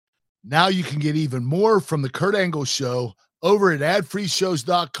Now you can get even more from the Kurt Angle Show over at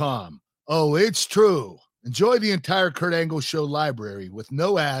adfreeshows.com. Oh, it's true. Enjoy the entire Kurt Angle Show library with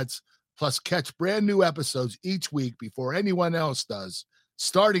no ads, plus catch brand new episodes each week before anyone else does,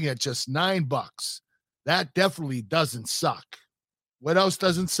 starting at just $9. That definitely doesn't suck. What else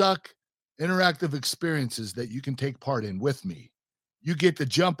doesn't suck? Interactive experiences that you can take part in with me. You get to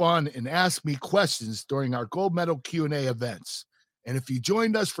jump on and ask me questions during our gold medal Q&A events. And if you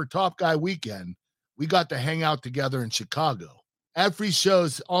joined us for Top Guy Weekend, we got to hang out together in Chicago. Ad-Free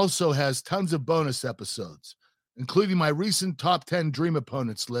Shows also has tons of bonus episodes, including my recent Top 10 Dream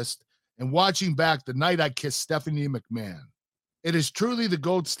Opponents list and watching back the night I kissed Stephanie McMahon. It is truly the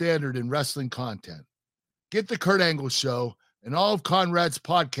gold standard in wrestling content. Get the Kurt Angle Show and all of Conrad's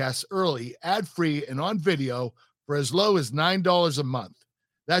podcasts early, ad-free, and on video for as low as $9 a month.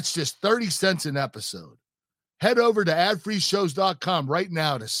 That's just 30 cents an episode. Head over to adfreeshows.com right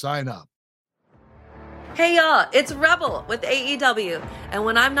now to sign up. Hey y'all, it's Rebel with AEW, and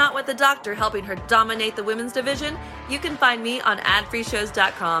when I'm not with the doctor helping her dominate the women's division, you can find me on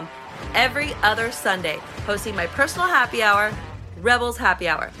adfreeshows.com every other Sunday, hosting my personal happy hour, Rebels Happy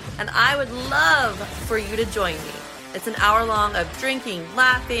Hour, and I would love for you to join me. It's an hour long of drinking,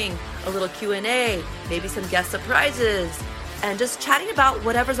 laughing, a little Q&A, maybe some guest surprises, and just chatting about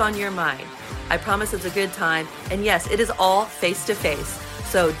whatever's on your mind. I promise it's a good time, and yes, it is all face-to-face.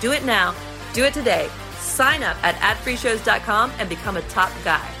 So do it now, do it today. Sign up at adfreeshows.com and become a top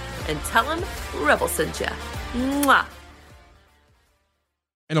guy. And tell them Rebel sent you. Mwah!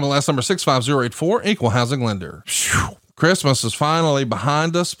 NMLS number 65084, Equal Housing Lender. Whew. Christmas is finally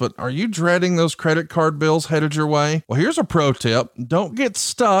behind us, but are you dreading those credit card bills headed your way? Well, here's a pro tip. Don't get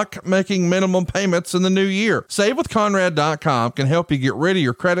stuck making minimum payments in the new year. SaveWithConrad.com can help you get rid of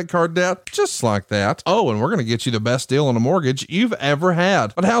your credit card debt just like that. Oh, and we're going to get you the best deal on a mortgage you've ever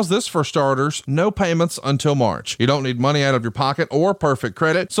had. But how's this for starters? No payments until March. You don't need money out of your pocket or perfect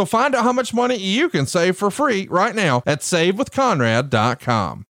credit, so find out how much money you can save for free right now at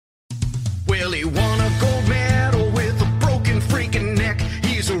SaveWithConrad.com. Well, he won a gold medal with a broken freaking neck.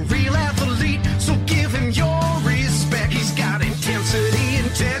 He's a real athlete, so give him your respect. He's got intensity,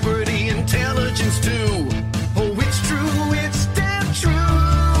 integrity, intelligence too. Oh, it's true, it's damn true.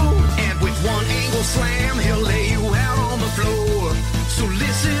 And with one angle slam, he'll lay you out on the floor. So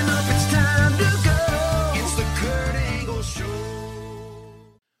listen up, it's time to go. It's the Kurt Angle Show.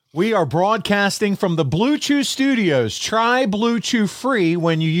 We are broadcasting from the Blue Chew Studios. Try Blue Chew free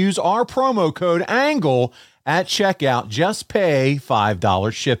when you use our promo code ANGLE at checkout. Just pay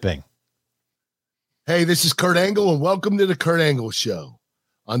 $5 shipping. Hey, this is Kurt Angle, and welcome to the Kurt Angle Show.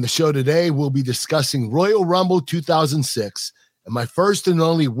 On the show today, we'll be discussing Royal Rumble 2006 and my first and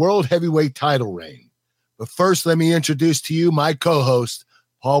only World Heavyweight title reign. But first, let me introduce to you my co-host,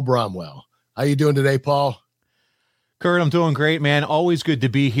 Paul Bromwell. How you doing today, Paul? Kurt, I'm doing great, man. Always good to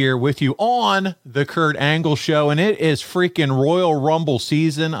be here with you on the Kurt Angle Show, and it is freaking Royal Rumble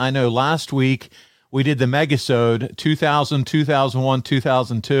season. I know last week we did the Megasode 2000, 2001,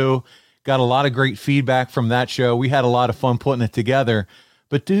 2002. Got a lot of great feedback from that show. We had a lot of fun putting it together.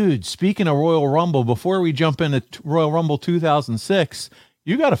 But, dude, speaking of Royal Rumble, before we jump into Royal Rumble 2006,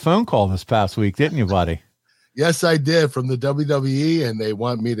 you got a phone call this past week, didn't you, buddy? Yes, I did, from the WWE, and they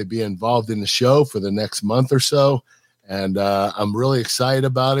want me to be involved in the show for the next month or so. And I'm really excited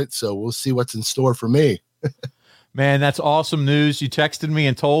about it. So we'll see what's in store for me. Man, that's awesome news. You texted me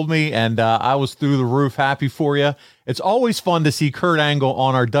and told me, and I was through the roof happy for you. It's always fun to see Kurt Angle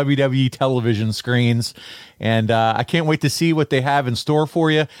on our WWE television screens. And I can't wait to see what they have in store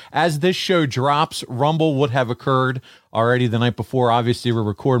for you. As this show drops, Rumble would have occurred already the night before. Obviously, we're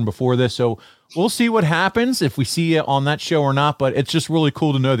recording before this. So we'll see what happens if we see you on that show or not. But it's just really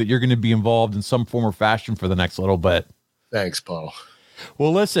cool to know that you're going to be involved in some form or fashion for the next little bit. Thanks, Paul.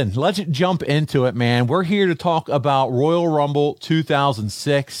 Well, listen, let's jump into it, man. We're here to talk about Royal Rumble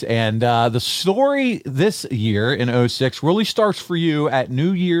 2006, and the story this year in 06 really starts for you at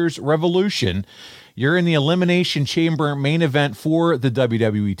New Year's Revolution. You're in the Elimination Chamber main event for the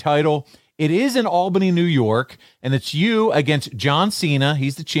WWE title. It is in Albany, New York, and it's you against John Cena.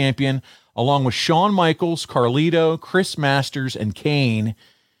 He's the champion, along with Shawn Michaels, Carlito, Chris Masters, and Kane.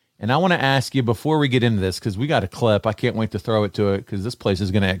 And I want to ask you before we get into this, because we got a clip. I can't wait to throw it to it because this place is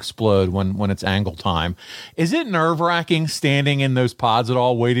going to explode when it's Angle time. Is it nerve-wracking standing in those pods at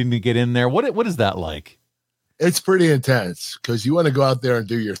all, waiting to get in there? What is that like? It's pretty intense because you want to go out there and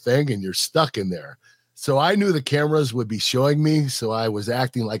do your thing, and you're stuck in there. So I knew the cameras would be showing me, so I was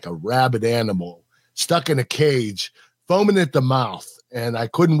acting like a rabid animal, stuck in a cage, foaming at the mouth, and I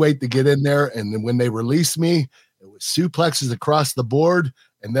couldn't wait to get in there. And then when they released me, it was suplexes across the board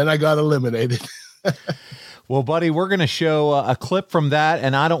and then I got eliminated. Well, buddy, we're going to show a clip from that,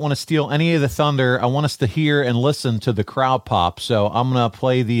 and I don't want to steal any of the thunder. I want us to hear and listen to the crowd pop, so I'm going to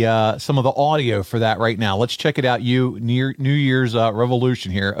play the some of the audio for that right now. Let's check it out. New Year's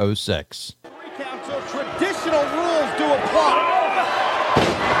Revolution here, 06. So traditional rules do apply.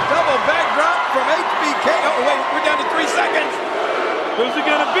 Double backdrop from HBK. Oh, wait, we're down to 3 seconds. Who's it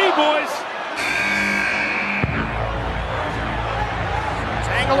going to be, boys?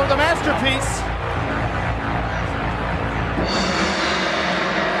 Angle of the masterpiece.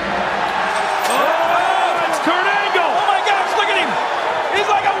 It's Kurt Angle. Oh my gosh, look at him. He's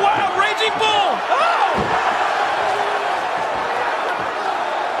like a wild raging bull. Oh!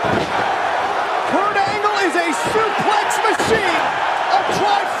 Kurt Angle is a suplex machine. A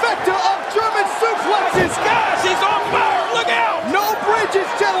trifecta of German suplexes. Gosh, he's on fire. Look out. No bridges,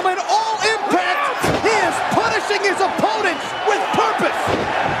 gentlemen. All impact. He is punishing his opponents with purpose.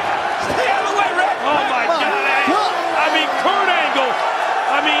 Stay out of the way, Rick. Oh my God. I mean, Kurt Angle.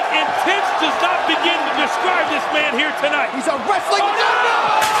 I mean, intense does not begin to describe this man here tonight. He's a wrestling. Oh, no!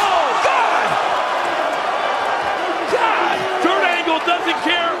 God! God! Kurt Angle doesn't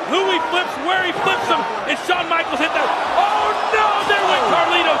care who he flips, where he flips him, and Shawn Michaels hit that. Oh no! There went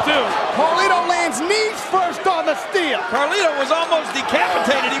Carlito too. Carlito lands knees first on the steel. Carlito was almost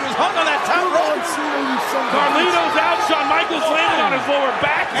decapitated. He was hung on that top rope. Carlito's out. Shawn Michaels landed on his lower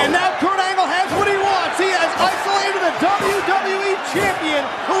back. And now Kurt Angle has what he wants. He has isolated the WWE champion,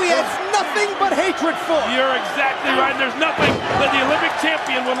 who he has nothing but hatred for. You're exactly right. There's nothing that the Olympic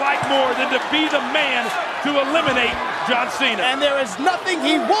champion would like more than to be the man to eliminate John Cena. And there is nothing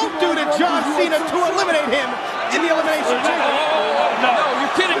he won't do to John Cena to eliminate him in the Elimination Chamber. No,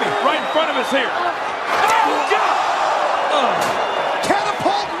 you're kidding me. Right in front of us here. Oh, God!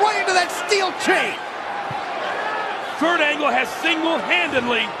 Catapult right into that steel chain. Kurt Angle has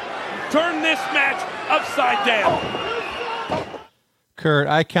single-handedly turned this match upside down. Kurt,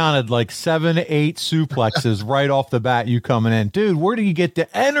 I counted like 7, 8 suplexes right off the bat, you coming in. Dude, where do you get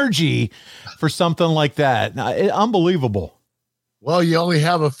the energy for something like that? Unbelievable. Well, you only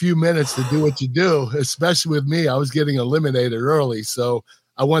have a few minutes to do what you do, especially with me. I was getting eliminated early, so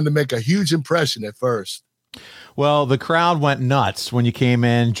I wanted to make a huge impression at first. Well, the crowd went nuts when you came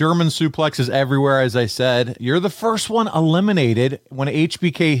in. German suplexes everywhere, as I said. You're the first one eliminated when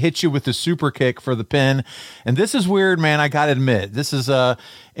HBK hit you with the super kick for the pin. And this is weird, man. I got to admit, this is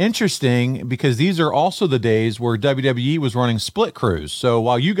interesting because these are also the days where WWE was running split crews. So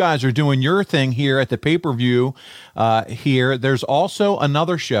while you guys are doing your thing here at the pay-per-view here, there's also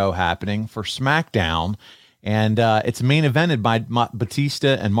another show happening for SmackDown. And it's main evented by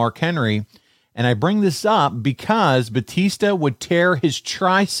Batista and Mark Henry. And I bring this up because Batista would tear his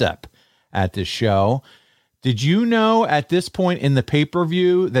tricep at this show. Did you know at this point in the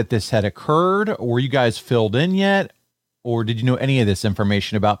pay-per-view that this had occurred? Or were you guys filled in yet? Or did you know any of this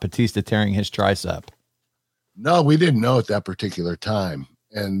information about Batista tearing his tricep? No, we didn't know at that particular time.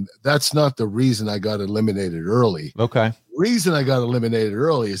 And that's not the reason I got eliminated early. Okay. The reason I got eliminated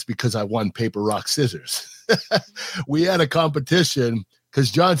early is because I won paper, rock, scissors. We had a competition because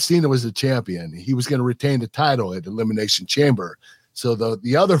John Cena was the champion. He was going to retain the title at Elimination Chamber. So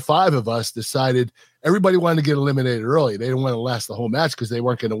the other 5 of us decided everybody wanted to get eliminated early. They didn't want to last the whole match because they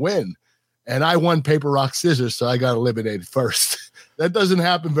weren't going to win. And I won paper, rock, scissors, so I got eliminated first. That doesn't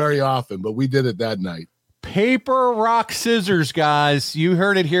happen very often, but we did it that night. Paper, rock, scissors, guys. You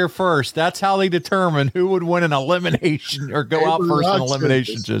heard it here first. That's how they determine who would win an elimination or go Paper, out first in rock,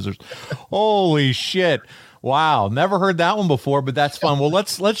 elimination scissors. Holy shit. Wow, never heard that one before, but that's fun. Well,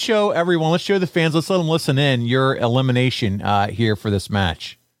 let's show everyone, let's show the fans, let's let them listen in your elimination here for this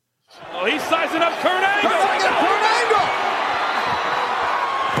match. Oh, he's sizing up Kurt Angle. Kurt Angle!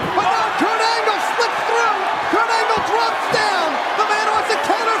 But now Kurt Angle slips through. Kurt Angle drops down. The man wants a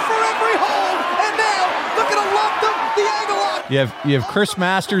counter for every hold. And now, look at him locked up the angle lock. You have Chris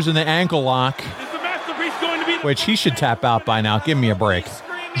Masters in the ankle lock, Is the masterpiece going to be which he should tap out by now. Give me a break.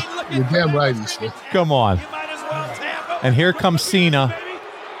 You're damn right, you should. Come on. And here comes Cena.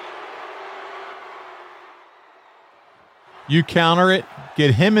 You counter it,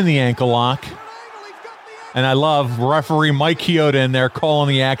 get him in the ankle lock. And I love referee Mike Chioda in there calling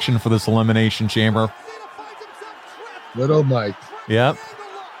the action for this elimination chamber. Good old Mike. Yep.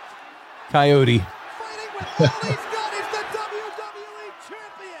 Coyote.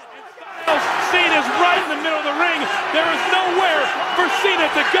 Cena's right in the middle of the ring. There is nowhere for Cena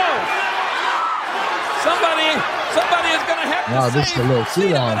to go. Somebody is going to have to Wow, this is a little Cena,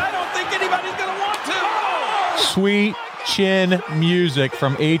 too but long. I don't think anybody's going to want to. Sweet chin music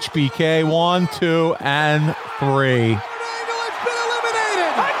from HBK. 1, 2, and 3. Angle has been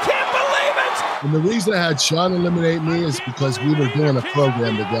eliminated. And the reason I had Sean eliminate me is because we were doing a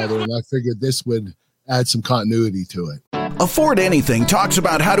program together, and I figured this would add some continuity to it. Afford Anything talks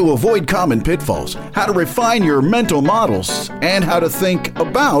about how to avoid common pitfalls, how to refine your mental models, and how to think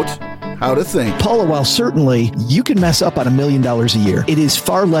about how to think. Paula, while certainly you can mess up on $1 million a year, it is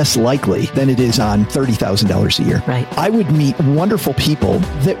far less likely than it is on $30,000 a year. Right. I would meet wonderful people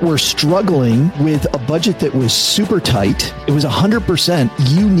that were struggling with a budget that was super tight. It was 100%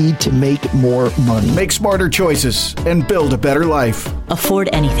 you need to make more money. Make smarter choices and build a better life. Afford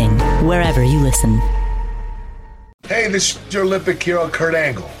Anything, wherever you listen. Hey, this is your Olympic hero, Kurt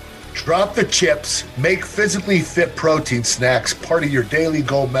Angle. Drop the chips, make physically fit protein snacks part of your daily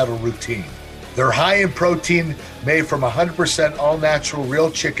gold medal routine. They're high in protein, made from 100% all-natural real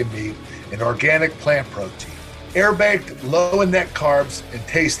chicken meat and organic plant protein. Air-baked, low in net carbs, and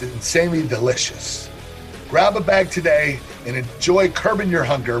taste insanely delicious. Grab a bag today and enjoy curbing your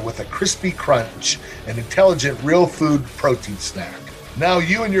hunger with a crispy crunch and intelligent real food protein snack. Now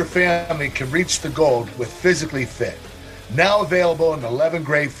you and your family can reach the gold with Physically Fit. Now available in 11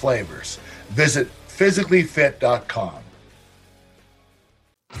 great flavors. Visit physicallyfit.com.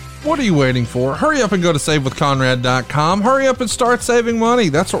 What are you waiting for? Hurry up and go to savewithconrad.com. Hurry up and start saving money.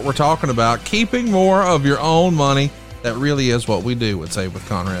 That's what we're talking about. Keeping more of your own money. That really is what we do with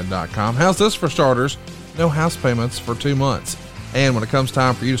savewithconrad.com. How's this for starters? No house payments for 2 months. And when it comes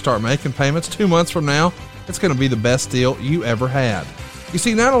time for you to start making payments 2 months from now, it's going to be the best deal you ever had. You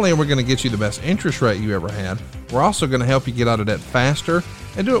see, not only are we going to get you the best interest rate you ever had, we're also going to help you get out of debt faster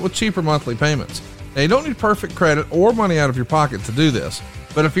and do it with cheaper monthly payments. Now, you don't need perfect credit or money out of your pocket to do this,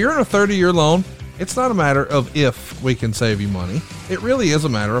 but if you're in a 30-year loan, it's not a matter of if we can save you money. It really is a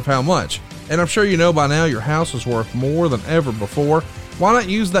matter of how much. And I'm sure you know by now your house is worth more than ever before. Why not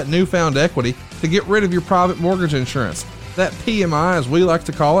use that newfound equity to get rid of your private mortgage insurance? That PMI, as we like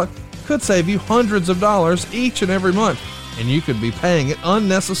to call it, could save you hundreds of dollars each and every month, and you could be paying it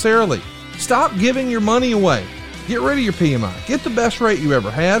unnecessarily. Stop giving your money away. Get rid of your PMI. Get the best rate you ever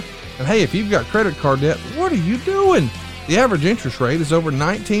had. And hey, if you've got credit card debt, what are you doing? The average interest rate is over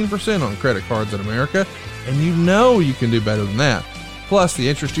 19% on credit cards in America, and you know you can do better than that. Plus, the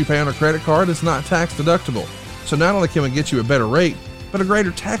interest you pay on a credit card is not tax deductible. So not only can we get you a better rate, but a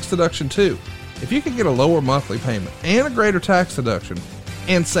greater tax deduction too. If you can get a lower monthly payment and a greater tax deduction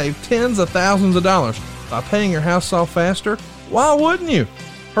and save tens of thousands of dollars by paying your house off faster, why wouldn't you?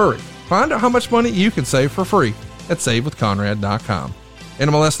 Hurry, find out how much money you can save for free at savewithconrad.com.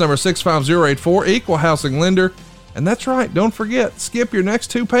 NMLS number 65084, equal housing lender. And that's right, don't forget, skip your next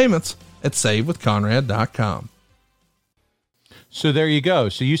 2 payments at savewithconrad.com. So there you go.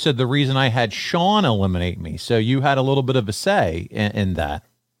 So you said the reason I had Sean eliminate me. So you had a little bit of a say in that.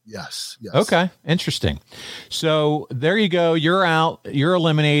 Yes. Okay. Interesting. So there you go. You're out. You're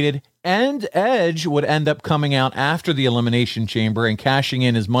eliminated. And Edge would end up coming out after the Elimination Chamber and cashing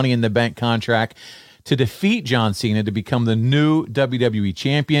in his Money in the Bank contract to defeat John Cena to become the new WWE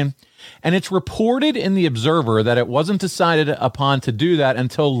champion. And it's reported in the Observer that it wasn't decided upon to do that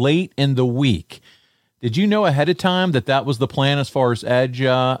until late in the week. Did you know ahead of time that that was the plan as far as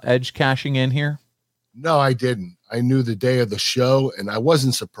Edge cashing in here? No, I didn't. I knew the day of the show, and I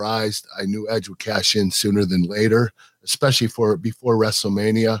wasn't surprised. I knew Edge would cash in sooner than later, especially before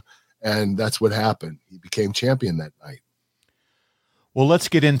WrestleMania, and that's what happened. He became champion that night. Well, let's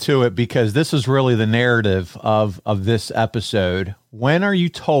get into it because this is really the narrative of this episode. When are you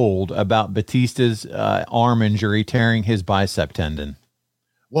told about Batista's arm injury tearing his bicep tendon?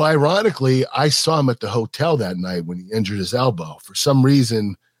 Well, ironically, I saw him at the hotel that night when he injured his elbow. For some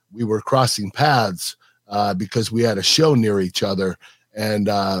reason, we were crossing paths because we had a show near each other, and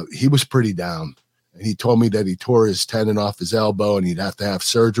he was pretty down. And he told me that he tore his tendon off his elbow and he'd have to have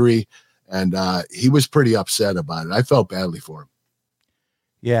surgery, and he was pretty upset about it. I felt badly for him.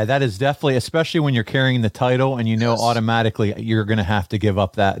 Yeah, that is definitely, especially when you're carrying the title and you know automatically you're going to have to give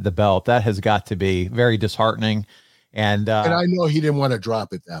up the belt. That has got to be very disheartening. And I know he didn't want to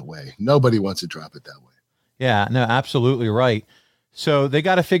drop it that way. Nobody wants to drop it that way. Yeah, no, absolutely right. So they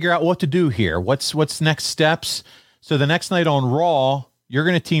got to figure out what to do here. What's next steps? So the next night on Raw, you're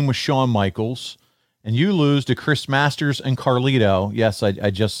going to team with Shawn Michaels, and you lose to Chris Masters and Carlito. Yes,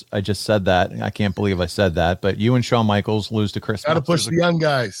 I just said that. I can't believe I said that. But you and Shawn Michaels lose to Chris. Got to push the young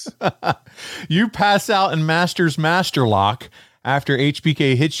guys. You pass out in Masters Masterlock after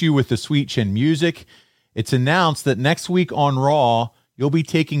HBK hits you with the Sweet Chin Music. It's announced that next week on Raw, you'll be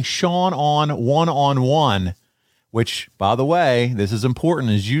taking Shawn on one-on-one, which, by the way, this is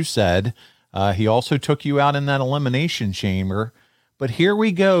important, as you said. He also took you out in that Elimination Chamber. But here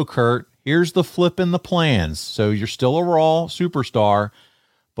we go, Kurt. Here's the flip in the plans. So you're still a Raw superstar,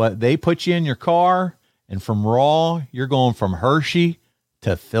 but they put you in your car, and from Raw, you're going from Hershey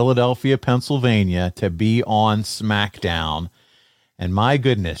to Philadelphia, Pennsylvania to be on SmackDown. And my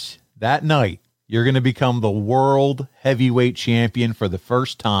goodness, that night, you're going to become the world heavyweight champion for the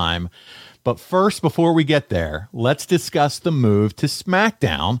first time. But first, before we get there, let's discuss the move to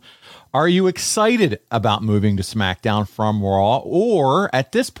SmackDown. Are you excited about moving to SmackDown from Raw? Or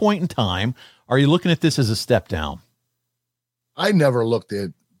at this point in time, are you looking at this as a step down? I never looked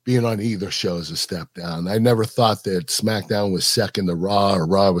at being on either show as a step down. I never thought that SmackDown was second to Raw or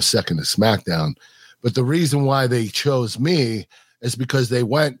Raw was second to SmackDown. But the reason why they chose me is because they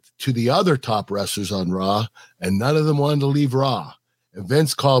went to the other top wrestlers on Raw, and none of them wanted to leave Raw. And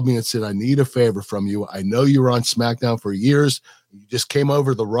Vince called me and said, I need a favor from you. I know you were on SmackDown for years. You just came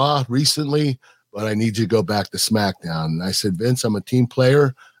over the Raw recently, but I need you to go back to SmackDown. And I said, Vince, I'm a team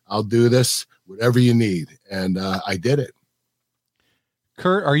player. I'll do this, whatever you need. And I did it.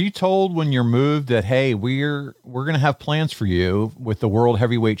 Kurt, are you told when you're moved that, hey, we're going to have plans for you with the World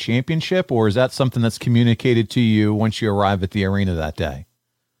Heavyweight Championship, or is that something that's communicated to you once you arrive at the arena that day?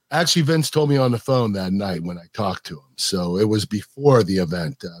 Actually, Vince told me on the phone that night when I talked to him. So it was before the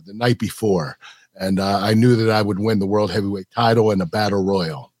event, the night before. And I knew that I would win the World Heavyweight title in a battle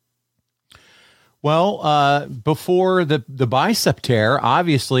royal. Well, before the bicep tear,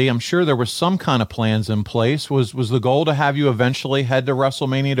 obviously, I'm sure there was some kind of plans in place. Was the goal to have you eventually head to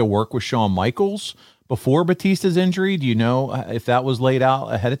WrestleMania to work with Shawn Michaels before Batista's injury? Do you know if that was laid out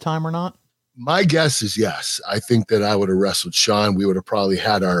ahead of time or not? My guess is yes. I think that I would have wrestled Shawn. We would have probably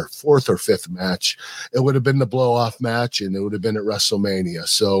had our fourth or fifth match. It would have been the blow-off match, and it would have been at WrestleMania.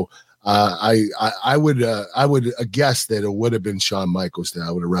 So I would guess that it would have been Shawn Michaels that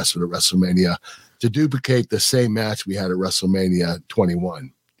I would have wrestled at WrestleMania to duplicate the same match we had at WrestleMania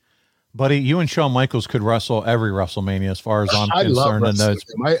 21. Buddy, you and Shawn Michaels could wrestle every WrestleMania as far as I'm concerned.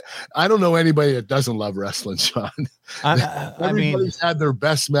 I don't know anybody that doesn't love wrestling Shawn. Everybody's had their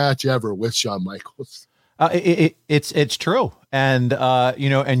best match ever with Shawn Michaels. It's true. And,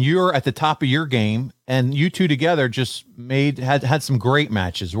 and you're at the top of your game, and you two together just had some great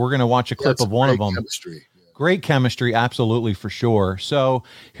matches. We're going to watch a clip of one of them. Chemistry. Great chemistry, absolutely, for sure. So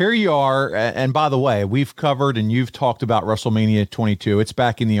here you are. And by the way, we've covered and you've talked about WrestleMania 22. It's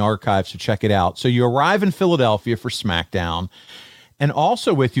back in the archives, so check it out. So you arrive in Philadelphia for SmackDown. And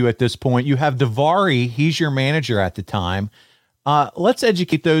also with you at this point, you have Daivari. He's your manager at the time. Let's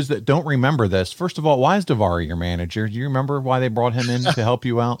educate those that don't remember this. First of all, why is Daivari your manager? Do you remember why they brought him in to help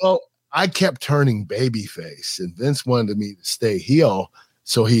you out? Well, I kept turning babyface, and Vince wanted me to stay heel.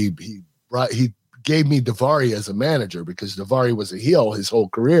 So he gave me Daivari as a manager because Daivari was a heel his whole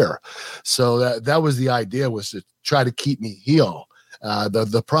career. So that was the idea, was to try to keep me heel.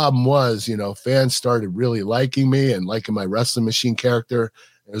 The problem was, fans started really liking me and liking my wrestling machine character.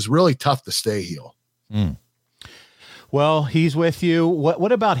 It was really tough to stay heel. Mm. Well, he's with you.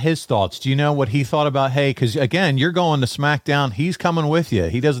 What about his thoughts? Do you know what he thought about, hey, because again, you're going to SmackDown. He's coming with you.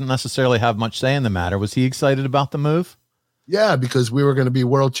 He doesn't necessarily have much say in the matter. Was he excited about the move? Yeah, because we were going to be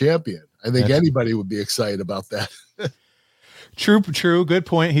world champion. I think anybody would be excited about that. True. Good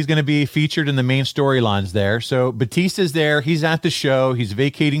point. He's going to be featured in the main storylines there. So Batista's there. He's at the show. He's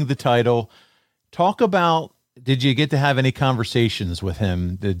vacating the title. Talk about, did you get to have any conversations with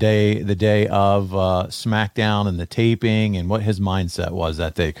him the day of SmackDown and the taping, and what his mindset was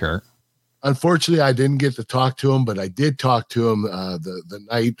that day, Kurt? Unfortunately, I didn't get to talk to him, but I did talk to him the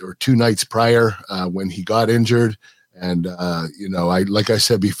night or 2 nights prior when he got injured. And, like I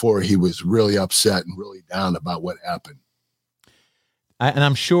said before, he was really upset and really down about what happened. And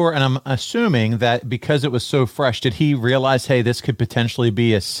I'm sure, and I'm assuming that because it was so fresh, did he realize, hey, this could potentially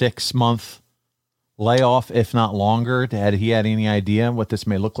be a 6-month layoff, if not longer? Had he had any idea what this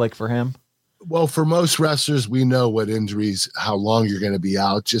may look like for him? Well, for most wrestlers, we know what injuries, how long you're going to be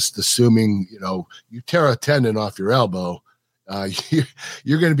out. Just assuming, you tear a tendon off your elbow,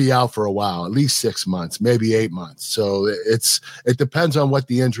 you're going to be out for a while, at least 6 months, maybe 8 months. So it depends on what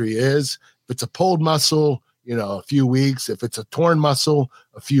the injury is. If it's a pulled muscle, a few weeks. If it's a torn muscle,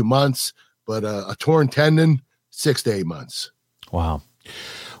 a few months. But a torn tendon, 6 to 8 months. Wow.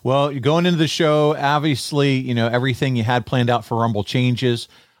 Well, you're going into the show, obviously, everything you had planned out for Rumble changes.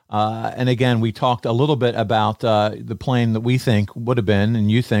 And again, we talked a little bit about the plan that we think would have been, and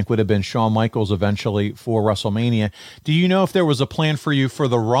you think would have been, Shawn Michaels eventually for WrestleMania. Do you know if there was a plan for you for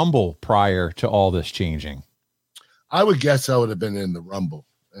the Rumble prior to all this changing? I would guess I would have been in the Rumble.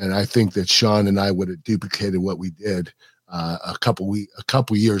 And I think that Shawn and I would have duplicated what we did a couple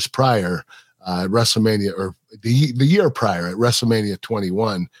years prior at WrestleMania, or the year prior at WrestleMania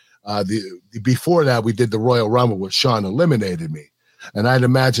 21. Before that, we did the Royal Rumble where Shawn eliminated me. And I'd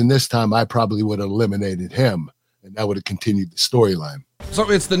imagine this time I probably would have eliminated him, and that would have continued the storyline.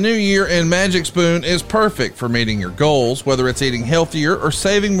 So it's the new year, and Magic Spoon is perfect for meeting your goals, whether it's eating healthier or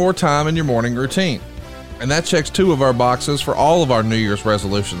saving more time in your morning routine. And that checks 2 of our boxes for all of our New Year's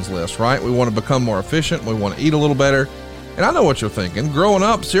resolutions list, right? We want to become more efficient. We want to eat a little better. And I know what you're thinking. Growing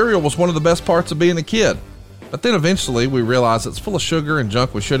up, cereal was one of the best parts of being a kid. But then eventually we realize it's full of sugar and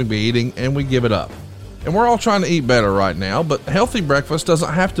junk we shouldn't be eating, and we give it up. And we're all trying to eat better right now, but healthy breakfast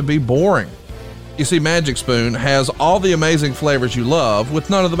doesn't have to be boring. You see, Magic Spoon has all the amazing flavors you love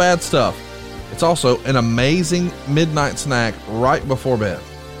with none of the bad stuff. It's also an amazing midnight snack right before bed.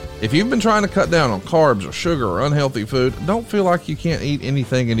 If you've been trying to cut down on carbs or sugar or unhealthy food, don't feel like you can't eat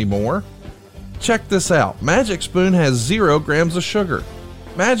anything anymore. Check this out. Magic Spoon has 0 grams of sugar.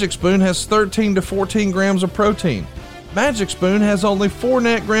 Magic Spoon has 13 to 14 grams of protein. Magic Spoon has only 4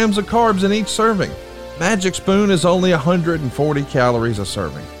 net grams of carbs in each serving. Magic Spoon is only 140 calories a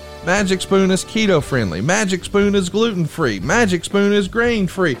serving. Magic Spoon is keto friendly. Magic Spoon is gluten free. Magic Spoon is grain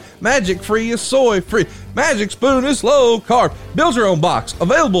free. Magic Free is soy free. Magic Spoon is low carb. Build your own box.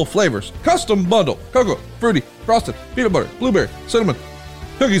 Available flavors. Custom bundle. Cocoa, fruity, frosted, peanut butter, blueberry, cinnamon,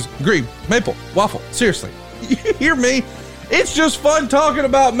 cookies, green, maple, waffle. Seriously, you hear me? It's just fun talking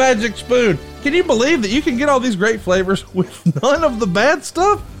about Magic Spoon. Can you believe that you can get all these great flavors with none of the bad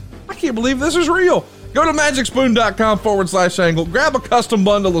stuff? I can't believe this is real. Go to magicspoon.com/angle, grab a custom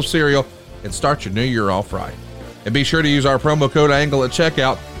bundle of cereal, and start your new year off right. And be sure to use our promo code ANGLE at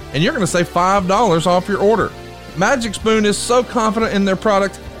checkout, and you're going to save $5 off your order. Magic Spoon is so confident in their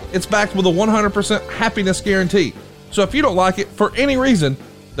product, it's backed with a 100% happiness guarantee. So if you don't like it for any reason,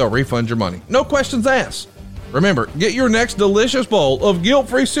 they'll refund your money. No questions asked. Remember, get your next delicious bowl of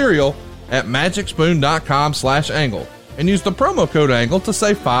guilt-free cereal at magicspoon.com/angle and use the promo code ANGLE to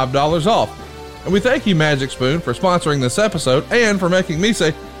save $5 off. And we thank you, Magic Spoon, for sponsoring this episode and for making me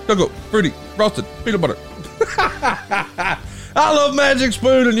say cocoa, fruity, frosted, peanut butter. I love Magic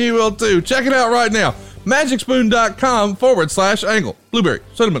Spoon, and you will too. Check it out right now. magicspoon.com/angle. Blueberry,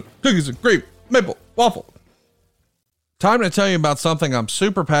 cinnamon, cookies and cream, maple, waffle. Time to tell you about something I'm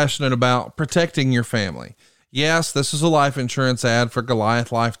super passionate about: protecting your family. Yes, this is a life insurance ad for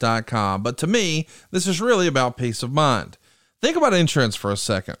GoliathLife.com, but to me, this is really about peace of mind. Think about insurance for a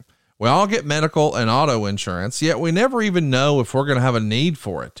second. We all get medical and auto insurance, yet we never even know if we're going to have a need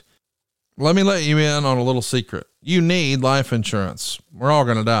for it. Let me let you in on a little secret. You need life insurance. We're all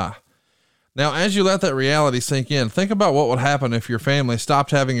going to die. Now, as you let that reality sink in, think about what would happen if your family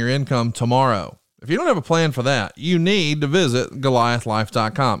stopped having your income tomorrow. If you don't have a plan for that, you need to visit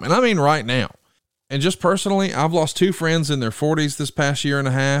GoliathLife.com. And I mean right now. And just personally, I've lost 2 friends in their 40s this past year and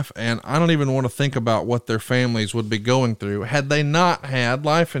a half, and I don't even want to think about what their families would be going through had they not had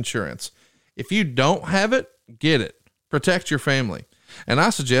life insurance. If you don't have it, get it. Protect your family. And I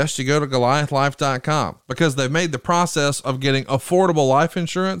suggest you go to GoliathLife.com because they've made the process of getting affordable life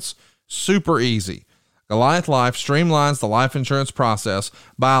insurance super easy. Goliath Life streamlines the life insurance process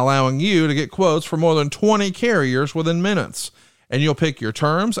by allowing you to get quotes for more than 20 carriers within minutes. And you'll pick your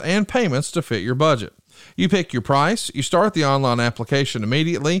terms and payments to fit your budget. You pick your price, you start the online application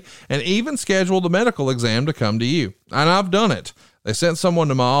immediately, and even schedule the medical exam to come to you. And I've done it. They sent someone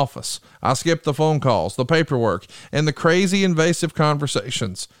to my office. I skipped the phone calls, the paperwork, and the crazy invasive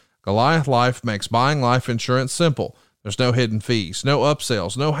conversations. Goliath Life makes buying life insurance simple. There's no hidden fees, no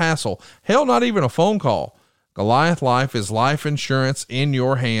upsells, no hassle, hell, not even a phone call. Goliath Life is life insurance in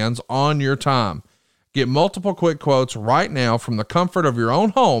your hands on your time. Get multiple quick quotes right now from the comfort of your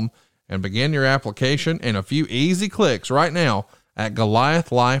own home and begin your application in a few easy clicks right now at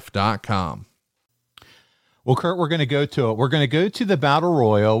GoliathLife.com. Well, Kurt, we're going to go to it. We're going to go to the Battle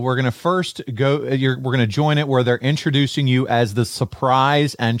Royal. We're going to first go, we're going to join it where they're introducing you as the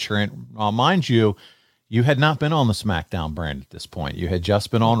surprise entrant. Mind you, you had not been on the SmackDown brand at this point. You had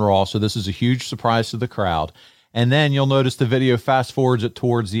just been on Raw, so this is a huge surprise to the crowd. And then you'll notice the video fast forwards it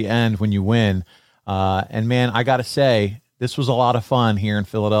towards the end when you win. And man, I got to say, this was a lot of fun here in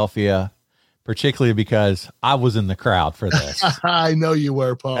Philadelphia, particularly because I was in the crowd for this. I know you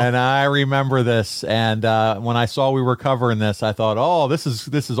were, Paul. And I remember this. And when I saw we were covering this, I thought, oh, this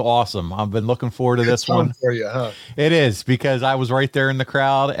is awesome. I've been looking forward to this one. For you, huh? It is, because I was right there in the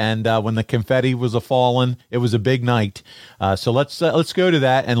crowd. And when the confetti was falling, it was a big night. So let's go to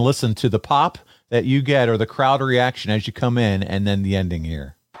that and listen to the pop that you get, or the crowd reaction as you come in, and then the ending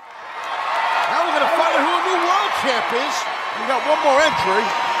here. Champ is. We got one more entry.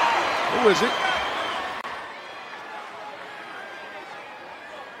 Who is it?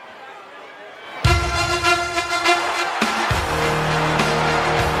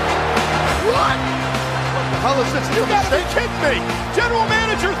 What the hell is business. You got to be kidding me. General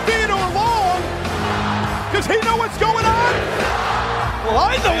Manager Theodore Long. Does he know what's going on? Well,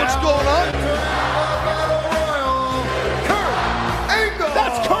 I know what's going on. Kurt Angle.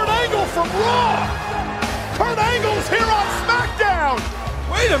 That's Kurt Angle from Raw. Kurt Angle's here on SmackDown.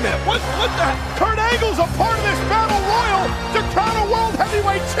 Wait a minute. What the? Kurt Angle's a part of this Battle Royal to crown a World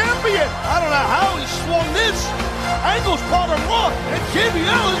Heavyweight Champion. I don't know how he swung this. Angle's part of Raw, and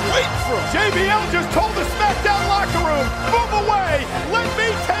JBL is waiting for him. JBL just told the SmackDown locker room, move away. Let me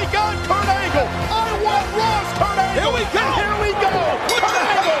take on Kurt Angle. I want Raw's Kurt Angle. Here we go. And here we go. Kurt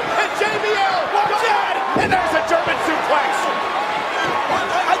Angle and JBL. Watch out. And there's a German suplex.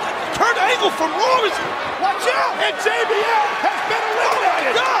 Kurt Angle from Raw is... Watch out. And JBL has been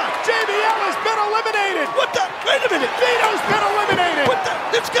eliminated. Oh, my God. JBL has been eliminated. What the? Wait a minute. Vito's been eliminated. What the?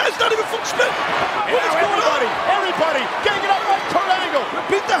 This guy's not even from Smith. What is going on? Everybody ganging up on Kurt Angle.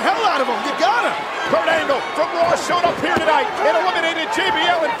 Beat the hell out of him. You got him. Kurt Angle from Raw showed up here tonight and eliminated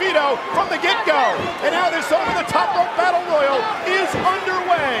JBL and Vito from the get-go. And now this over-the-top rope battle royal is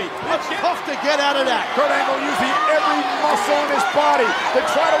underway. It's tough to get out of that. Kurt Angle using every muscle in his body to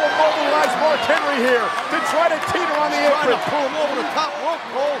try to immobilize Mark Henry here, to try to teeter on the apron. Pull him over the top rope.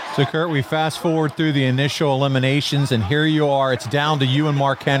 So, Kurt, we fast forward through the initial eliminations, and here you are. It's down to you and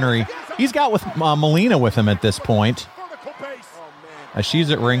Mark Henry. He's got with Melina with him at this point.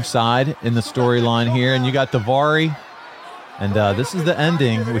 She's at ringside in the storyline here, and you got Daivari. And this is the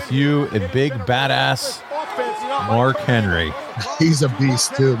ending with you, a big badass Mark Henry. He's a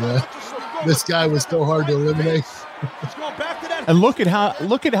beast too, man. This guy was so hard to eliminate. And look at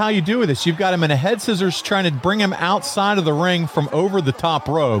how you do this. You've got him in a head scissors trying to bring him outside of the ring from over the top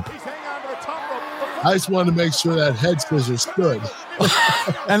rope. I just wanted to make sure that head scissors stood.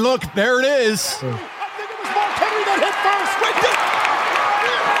 And look, there it is. I think it was Mark Henry that hit first. Wait,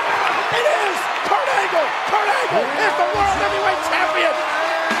 it is Kurt Angle. Kurt Angle is the World Heavyweight Champion.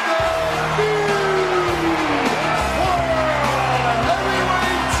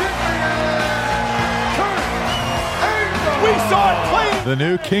 We saw it playing. The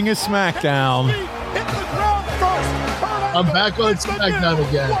new King of SmackDown. I'm back on SmackDown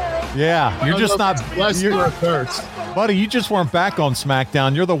again. Yeah, you're just not blessed or cursed. Buddy, you just weren't back on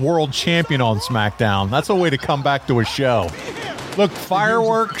SmackDown. You're the world champion on SmackDown. That's a way to come back to a show. Look,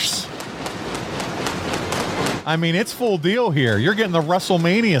 fireworks. I mean, it's full deal here. You're getting the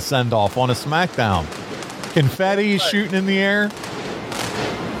WrestleMania send-off on a SmackDown. Confetti shooting in the air.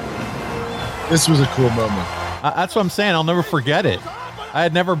 This was a cool moment. That's what I'm saying. I'll never forget it. I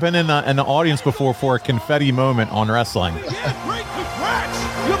had never been in an audience before for a confetti moment on wrestling.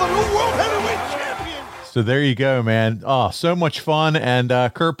 So there you go, man. Oh, so much fun. And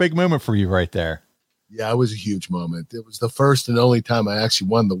Kurt, big moment for you right there. Yeah, it was a huge moment. It was the first and only time I actually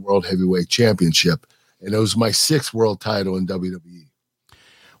won the World Heavyweight Championship. And it was my 6th world title in WWE.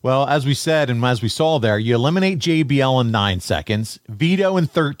 Well, as we said, and as we saw there, you eliminate JBL in 9 seconds, Vito in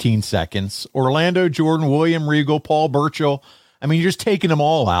 13 seconds, Orlando Jordan, William Regal, Paul Burchill. I mean, you're just taking them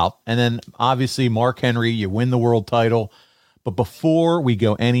all out. And then obviously Mark Henry, you win the world title. But before we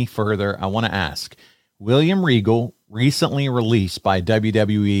go any further, I want to ask, William Regal, recently released by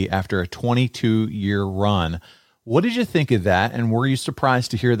WWE after a 22-year run. What did you think of that? And were you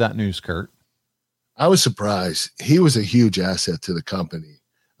surprised to hear that news, Kurt? I was surprised. He was a huge asset to the company.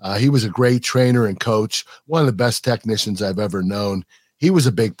 He was a great trainer and coach, one of the best technicians I've ever known. He was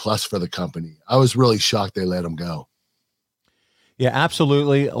a big plus for the company. I was really shocked they let him go. Yeah,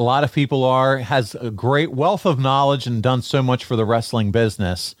 absolutely. A lot of people has a great wealth of knowledge and done so much for the wrestling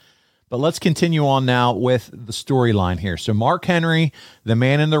business. But let's continue on now with the storyline here. So Mark Henry, the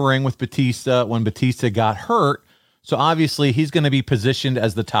man in the ring with Batista when Batista got hurt. So obviously he's going to be positioned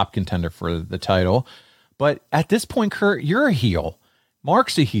as the top contender for the title. But at this point, Kurt, you're a heel.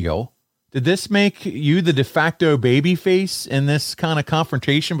 Mark's a heel. Did this make you the de facto babyface in this kind of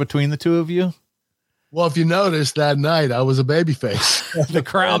confrontation between the two of you? Well, if you noticed that night, I was a babyface. The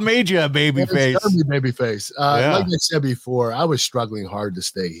crowd made you a babyface. Babyface. Like I said before, I was struggling hard to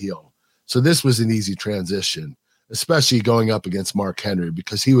stay heel. So this was an easy transition, especially going up against Mark Henry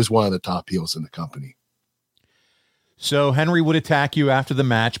because he was one of the top heels in the company. So Henry would attack you after the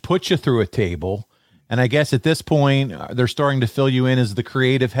match, put you through a table. And I guess at this point, they're starting to fill you in as the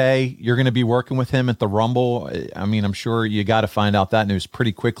creative. Hey, you're going to be working with him at the Rumble. I mean, I'm sure you got to find out that news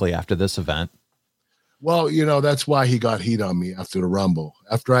pretty quickly after this event. Well, you know, that's why he got heat on me after the Rumble.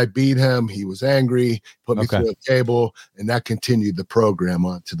 After I beat him, he was angry, put me through a table, and that continued the program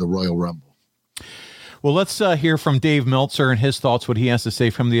on to the Royal Rumble. Well, let's hear from Dave Meltzer and his thoughts, what he has to say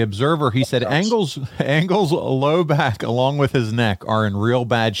from The Observer. He said Angle's low back along with his neck are in real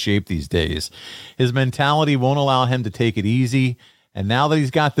bad shape these days. His mentality won't allow him to take it easy. And now that he's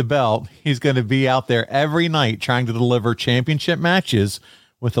got the belt, he's going to be out there every night trying to deliver championship matches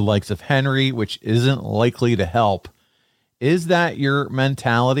with the likes of Henry, which isn't likely to help. Is that your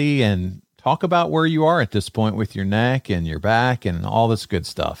mentality? And talk about where you are at this point with your neck and your back and all this good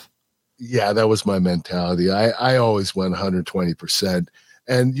stuff. Yeah, that was my mentality. I always went 120%.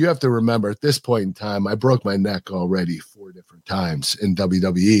 And you have to remember, at this point in time, I broke my neck already 4 different times in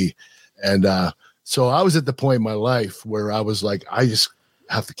WWE. And so I was at the point in my life where I was like, I just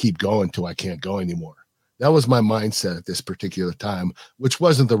have to keep going till I can't go anymore. That was my mindset at this particular time, which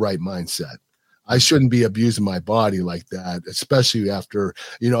wasn't the right mindset. I shouldn't be abusing my body like that, especially after,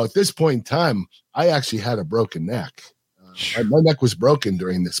 at this point in time, I actually had a broken neck. My neck was broken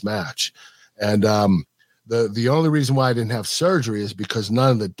during this match. And the only reason why I didn't have surgery is because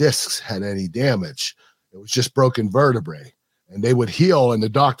none of the discs had any damage. It was just broken vertebrae. And they would heal, and the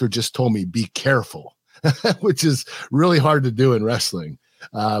doctor just told me, be careful, which is really hard to do in wrestling.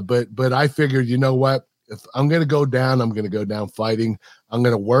 But I figured, you know what? If I'm going to go down, I'm going to go down fighting. I'm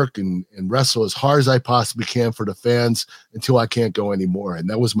going to work and wrestle as hard as I possibly can for the fans until I can't go anymore. And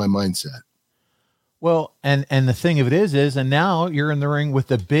that was my mindset. Well, and the thing of it is, and now you're in the ring with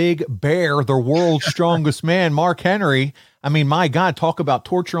the big bear, the world's strongest man, Mark Henry. I mean, my God, talk about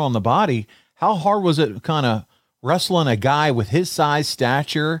torture on the body. How hard was it kind of wrestling a guy with his size,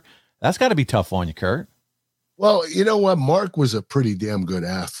 stature? That's got to be tough on you, Kurt. Well, you know what? Mark was a pretty damn good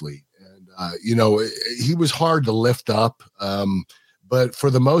athlete. And, he was hard to lift up. But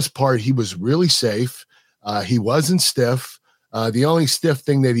for the most part, he was really safe. He wasn't stiff. The only stiff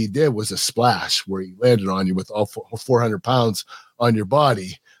thing that he did was a splash where he landed on you with all 400 pounds on your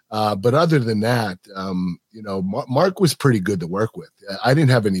body. But other than that, Mark was pretty good to work with. I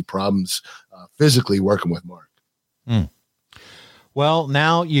didn't have any problems physically working with Mark. Well,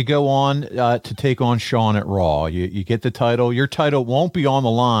 now you go on to take on Shawn at Raw. You get the title. Your title won't be on the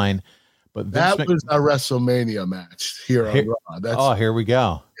line. But that was a WrestleMania match here on Raw. Here we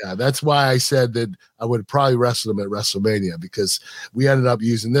go. Yeah, that's why I said that I would probably wrestle him at WrestleMania, because we ended up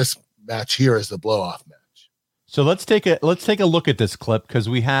using this match here as the blow-off match. So let's take a look at this clip, because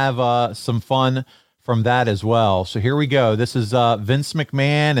we have some fun from that as well. So here we go. This is Vince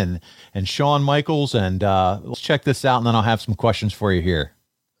McMahon and Shawn Michaels, and let's check this out, and then I'll have some questions for you here.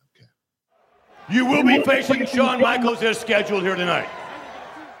 Okay. You will be facing Shawn Michaels as scheduled here tonight.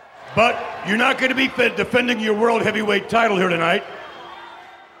 But you're not going to be defending your World Heavyweight title here tonight.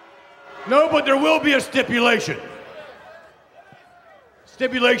 No, but there will be a stipulation.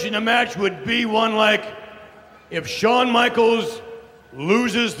 Stipulation, the match would be one like, if Shawn Michaels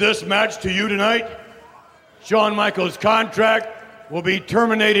loses this match to you tonight, Shawn Michaels' contract will be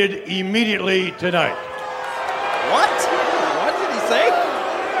terminated immediately tonight. What? What did he say?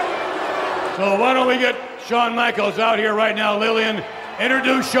 So why don't we get Shawn Michaels out here right now, Lillian?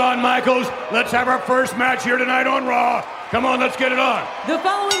 Introduce Shawn Michaels. Let's have our first match here tonight on Raw. Come on, let's get it on. The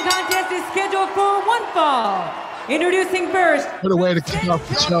following contest is scheduled for one fall. Introducing first. What a way to kick off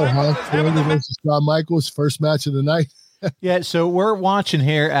the show, huh? Versus Shawn Michaels, first match of the night. Yeah, so we're watching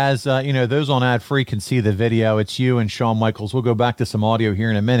here as, those on Ad Free can see the video. It's you and Shawn Michaels. We'll go back to some audio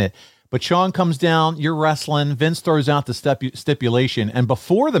here in a minute. But Shawn comes down, you're wrestling, Vince throws out the stipulation, and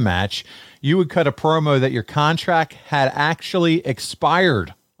before the match, you would cut a promo that your contract had actually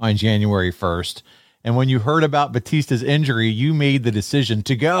expired on January 1st, and when you heard about Batista's injury, you made the decision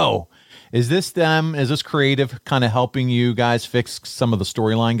to go. Is this creative kind of helping you guys fix some of the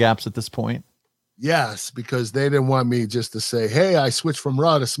storyline gaps at this point? Yes, because they didn't want me just to say, hey, I switched from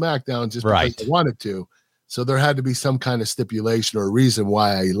Raw to SmackDown just because I wanted to. So there had to be some kind of stipulation or reason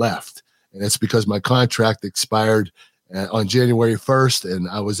why I left. And it's because my contract expired on January 1st, and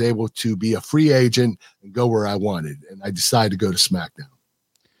I was able to be a free agent and go where I wanted. And I decided to go to SmackDown.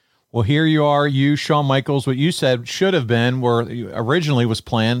 Well, here you are, you, Shawn Michaels, what you said should have been, where originally was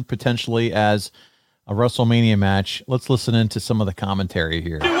planned potentially as a WrestleMania match. Let's listen into some of the commentary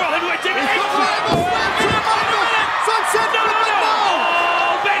here.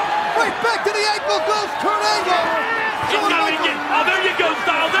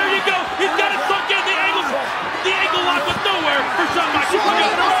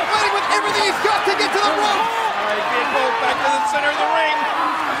 Fighting with everything he's got to get to the rope. Back to the center of the ring.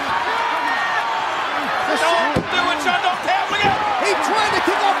 Don't do it, Shawn. Don't tap. Look out. He's trying to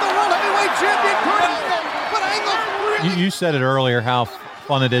kick off the World Heavyweight Champion, Kurt Angle. But Angle really... You said it earlier how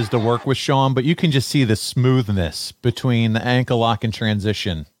fun it is to work with Shawn, but you can just see the smoothness between the ankle lock and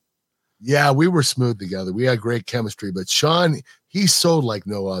transition. Yeah, we were smooth together. We had great chemistry, but Sean, he sold like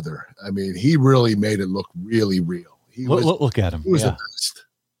no other. I mean, he really made it look really real. Look at him. He was the best.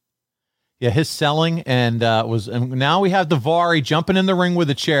 Yeah, his selling and now we have Daivari jumping in the ring with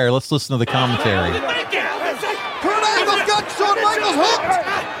a chair. Let's listen to the commentary. Kurt Angle's got Shawn Michaels hooked.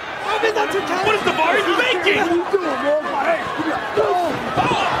 What is Daivari thinking? Oh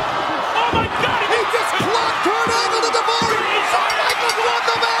my God! He just clocked Kurt Angle to Daivari. Shawn Michaels won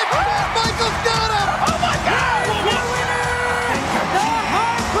the match. Shawn Michaels got him. Oh my God! The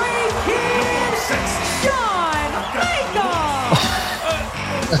Heartbreak Kid, Shawn Michaels.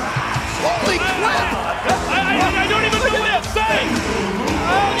 Holy crap! I don't even know what to say.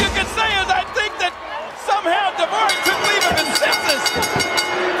 All you can say is I think that somehow Daivari took leave of his senses.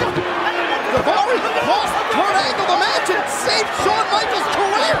 Daivari cost Kurt Angle the match and saved Shawn Michaels'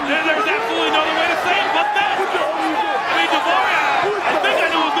 career. There's absolutely no other way to say it but that. I mean, Daivari, I think I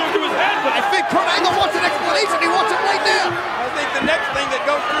know what's going through his head, but I think Kurt Angle wants an explanation. He wants it right now. I think the next thing that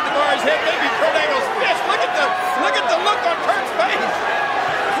goes through Daivari's head may be Kurt Angle's fist. Look at the look on Kurt's face.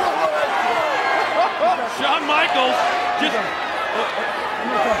 Shawn Michaels just.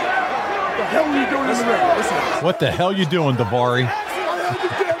 What the hell you doing, Daivari?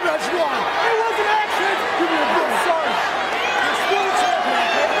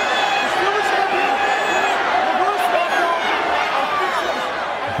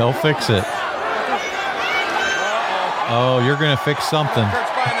 He'll fix it. Oh, you're going to fix something.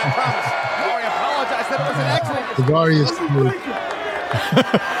 Daivari is smooth.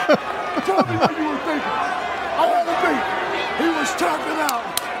 Tell me what you were thinking. I had a beat. He was tapping out.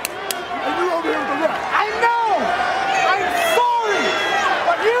 And you over here with the ref. I know. I'm sorry.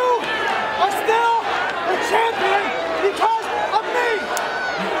 But you are still the champion because of me.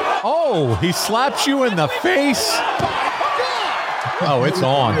 Oh, he slaps you in the face. Oh, it's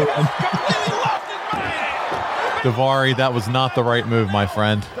on. Daivari, that was not the right move, my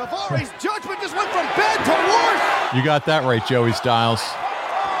friend. Daivari's judgment just went from bad to worse. You got that right, Joey Styles.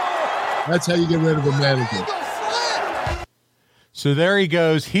 That's how you get rid of a manager. So there he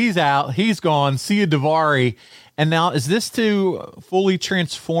goes. He's out. He's gone. See you, Daivari. And now, is this to fully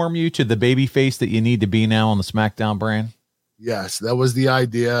transform you to the babyface that you need to be now on the SmackDown brand? Yes, that was the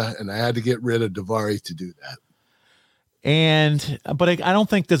idea, and I had to get rid of Daivari to do that. But I don't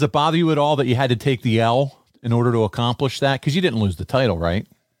think, does it bother you at all that you had to take the L in order to accomplish that? Because you didn't lose the title, right?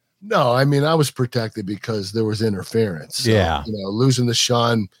 No, I mean, I was protected because there was interference. So, yeah. Losing to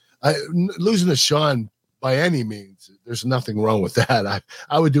Shawn by any means, there's nothing wrong with that.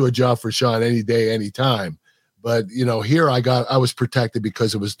 I would do a job for Shawn any day, any time. But, here I was protected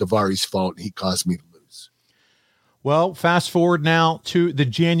because it was Daivari's fault. And he caused me to lose. Well, fast forward now to the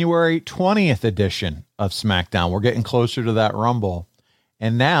January 20th edition of SmackDown. We're getting closer to that Rumble.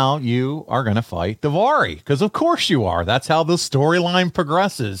 And now you are going to fight Daivari, because of course you are. That's how the storyline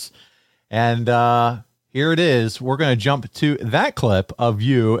progresses. And here it is. We're going to jump to that clip of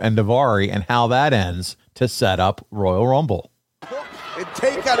you and Daivari and how that ends to set up Royal Rumble. And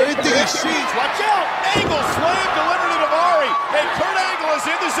take out anything he sees. Watch out. Angle slam delivered to Daivari, and Kurt Angle is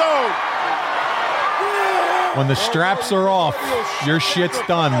in the zone. When the straps are off, your shit's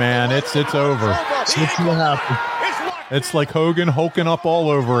done, man. It's over. What's going to happen? It's like Hogan hulking up all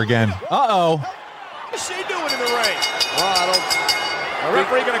over again. Uh-oh. What's she doing in the ring? The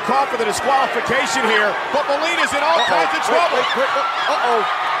referee going to call for the disqualification here, but Melina's in all kinds of trouble. Uh-oh.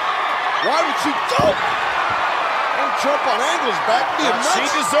 Why would she jump? Don't jump on Angle's back. She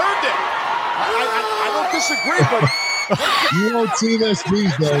deserved it. I don't disagree, but You don't see this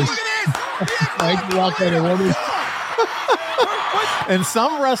these days. Ankle lock on a woman. In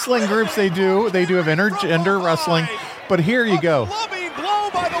some wrestling groups, they do have intergender wrestling. But here you go. Loving blow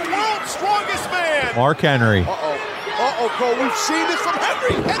by the world's strongest man. Mark Henry. Uh-oh, Cole. We've seen this from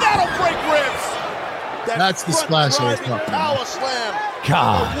Henry, And that'll break ribs. That's the splash I was talking about. Power slam.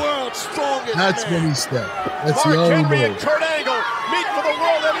 God. The world's strongest That's man. when he stepped. That's Mark the only Henry and move. Kurt Angle meet for the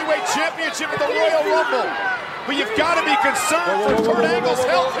World Heavyweight Championship at the Royal Rumble. But you've got to be concerned for Kurt Angle's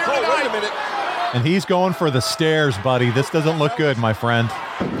health here Wait a tonight. minute. And he's going for the stairs, buddy. This doesn't look good, my friend.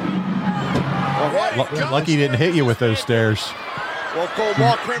 Lucky he didn't hit you with those stairs. Well, Cole,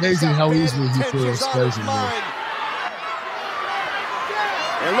 Mark Henry's Amazing got how bad easily he intentions throws on stairs his in mind. there.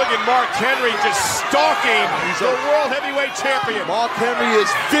 And look at Mark Henry just stalking the World Heavyweight Champion. Mark Henry is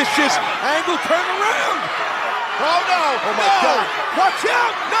vicious. Angle turn around. Oh, no. Oh, my God. Watch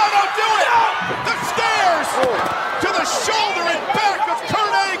out. No, don't do it. The stairs to the shoulder and back of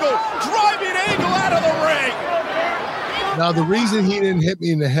Kurt Angle, driving Angle out of the ring. Now, the reason he didn't hit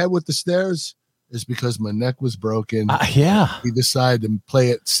me in the head with the stairs is because my neck was broken. Yeah. We decided to play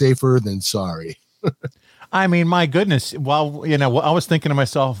it safer than sorry. I mean, my goodness. Well, I was thinking to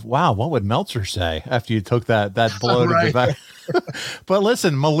myself, wow, what would Meltzer say after you took that blow to the back? But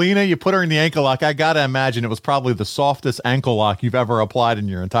listen, Melina, you put her in the ankle lock. I got to imagine it was probably the softest ankle lock you've ever applied in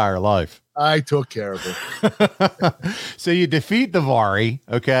your entire life. I took care of it. So you defeat Daivari,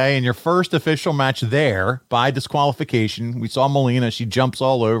 okay, in your first official match there by disqualification. We saw Melina. She jumps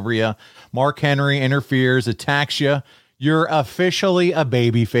all over you. Mark Henry interferes, attacks you. You're officially a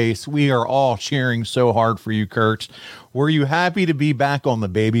babyface. We are all cheering so hard for you, Kurt. Were you happy to be back on the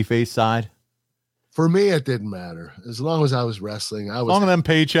babyface side? For me, it didn't matter. As long as I was wrestling, I was. As long as them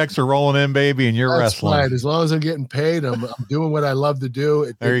paychecks are rolling in, baby, and you're wrestling. Right. As long as I'm getting paid, I'm doing what I love to do.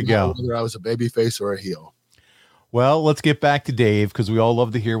 It there you go. Whether I was a babyface or a heel. Well, let's get back to Dave because we all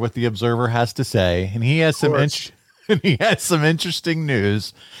love to hear what the Observer has to say, and he has some interesting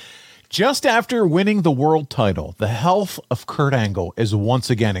news. Just after winning the world title, the health of Kurt Angle is once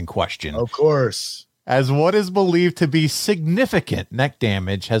again in question. Of course. As what is believed to be significant neck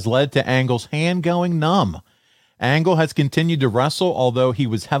damage has led to Angle's hand going numb. Angle has continued to wrestle, although he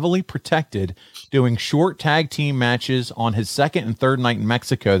was heavily protected, doing short tag team matches on his second and third night in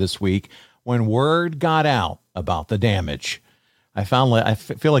Mexico this week when word got out about the damage. I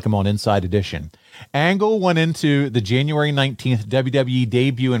feel like I'm on Inside Edition. Angle went into the January 19th WWE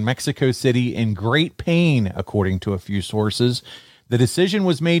debut in Mexico City in great pain, according to a few sources. The decision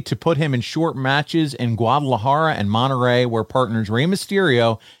was made to put him in short matches in Guadalajara and Monterrey, where partners Rey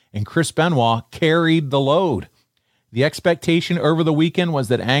Mysterio and Chris Benoit carried the load. The expectation over the weekend was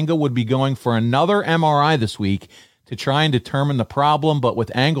that Angle would be going for another MRI this week to try and determine the problem, but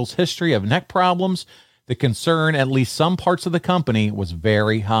with Angle's history of neck problems, the concern, at least some parts of the company, was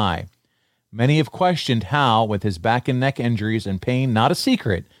very high. Many have questioned how, with his back and neck injuries and pain not a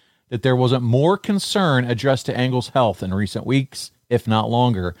secret, that there wasn't more concern addressed to Angle's health in recent weeks, if not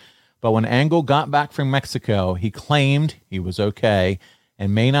longer. But when Angle got back from Mexico, he claimed he was okay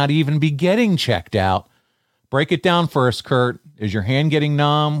and may not even be getting checked out. Break it down for us, Kurt. Is your hand getting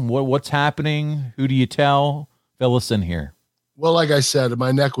numb? What's happening? Who do you tell? Fill us in here. Well, like I said,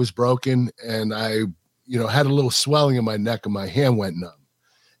 my neck was broken and I had a little swelling in my neck and my hand went numb.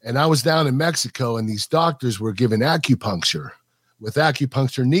 And I was down in Mexico and these doctors were giving acupuncture with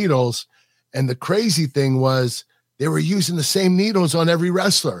acupuncture needles. And the crazy thing was they were using the same needles on every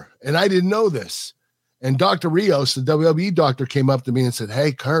wrestler. And I didn't know this. And Dr. Rios, the WWE doctor, came up to me and said,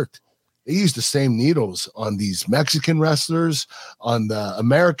 "Hey, Kurt, they use the same needles on these Mexican wrestlers, on the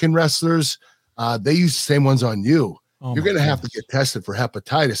American wrestlers. They use the same ones on you. You're going to have to get tested for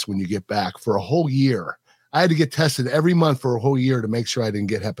hepatitis when you get back for a whole year." I had to get tested every month for a whole year to make sure I didn't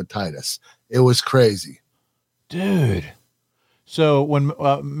get hepatitis. It was crazy. Dude. So when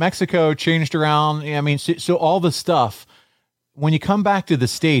Mexico changed around, I mean, so all the stuff, when you come back to the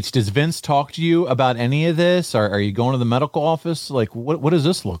States, does Vince talk to you about any of this? Are you going to the medical office? Like, what does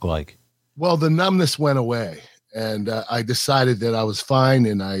this look like? Well, the numbness went away. And I decided that I was fine.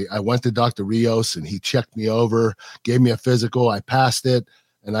 And I went to Dr. Rios and he checked me over, gave me a physical. I passed it.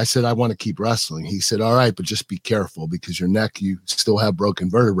 And I said, "I want to keep wrestling." He said, "All right, but just be careful because your neck, you still have broken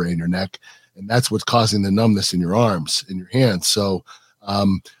vertebrae in your neck. And that's what's causing the numbness in your arms, in your hands." So,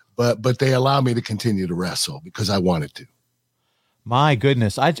 but they allowed me to continue to wrestle because I wanted to. My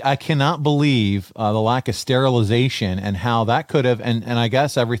goodness. I cannot believe the lack of sterilization and how that could have, and I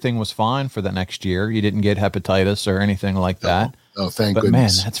guess everything was fine for the next year. You didn't get hepatitis or anything like that. Oh, thank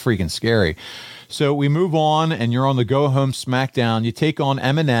goodness. Man, that's freaking scary. So we move on and you're on the go home SmackDown. You take on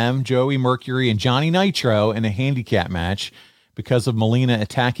Eminem, Joey Mercury, and Johnny Nitro in a handicap match because of Melina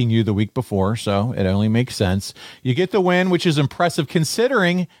attacking you the week before. So it only makes sense. You get the win, which is impressive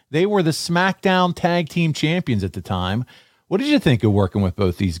considering they were the SmackDown Tag Team Champions at the time. What did you think of working with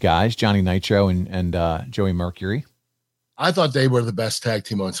both these guys, Johnny Nitro and Joey Mercury? I thought they were the best tag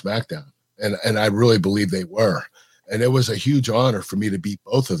team on SmackDown, and I really believe they were. And it was a huge honor for me to beat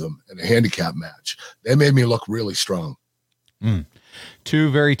both of them in a handicap match. They made me look really strong.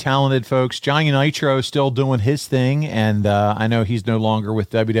 Two very talented folks. Johnny Nitro is still doing his thing, and I know he's no longer with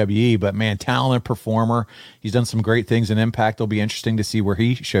WWE, but man, talented performer. He's done some great things in Impact. It'll be interesting to see where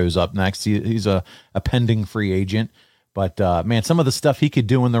he shows up next. He's a pending free agent. But, man, some of the stuff he could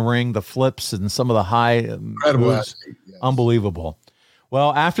do in the ring, the flips and some of the high moves, unbelievable.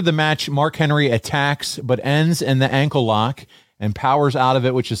 Well, after the match, Mark Henry attacks but ends in the ankle lock and powers out of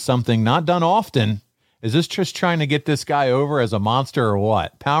it, which is something not done often. Is this just trying to get this guy over as a monster or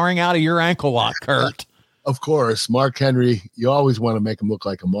what? Powering out of your ankle lock, Kurt. Of course, Mark Henry, you always want to make him look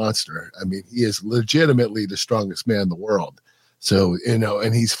like a monster. I mean, he is legitimately the strongest man in the world. So,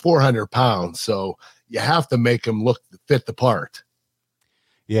 and he's 400 pounds. So you have to make him fit the part.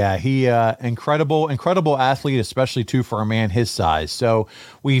 Yeah, he incredible athlete, especially too for a man his size. So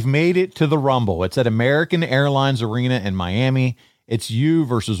we've made it to the Rumble. It's at American Airlines Arena in Miami. It's you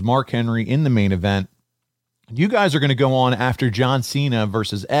versus Mark Henry in the main event. You guys are going to go on after John Cena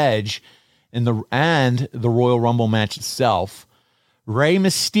versus Edge and the Royal Rumble match itself. Rey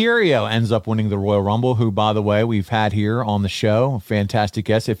Mysterio ends up winning the Royal Rumble, who, by the way, we've had here on the show. Fantastic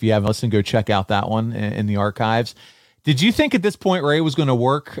guest. If you haven't listened, go check out that one in the archives. Did you think at this point Rey was going to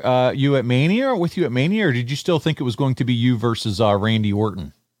work you at Mania or with you at Mania, or did you still think it was going to be you versus Randy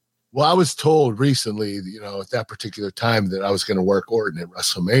Orton? Well, I was told recently, at that particular time that I was going to work Orton at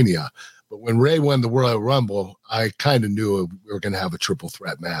WrestleMania. But when Rey won the Royal Rumble, I kind of knew we were going to have a triple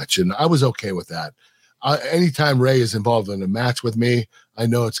threat match, and I was okay with that. Anytime Rey is involved in a match with me, I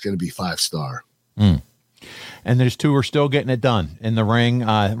know it's going to be 5-star. And there's two who are still getting it done in the ring.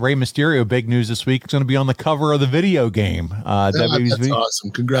 Rey Mysterio, big news this week. It's going to be on the cover of the video game. That's awesome.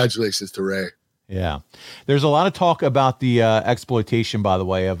 Congratulations to Rey. Yeah. There's a lot of talk about the exploitation, by the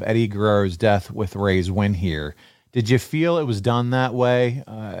way, of Eddie Guerrero's death with Rey's win here. Did you feel it was done that way?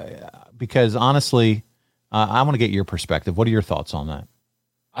 Because honestly, I want to get your perspective. What are your thoughts on that?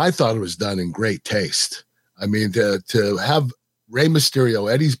 I thought it was done in great taste. I mean, to have Rey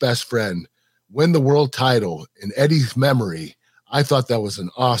Mysterio, Eddie's best friend, win the world title in Eddie's memory, I thought that was an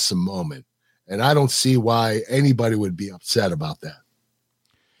awesome moment. And I don't see why anybody would be upset about that.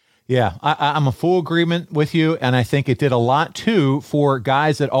 Yeah, I'm a full agreement with you, and I think it did a lot, too, for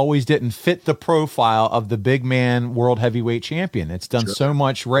guys that always didn't fit the profile of the big man world heavyweight champion. It's done so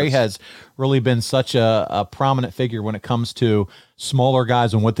much. Rey has really been such a prominent figure when it comes to smaller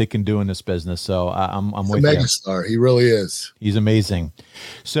guys and what they can do in this business. So I'm with you. He's a megastar. He really is. He's amazing.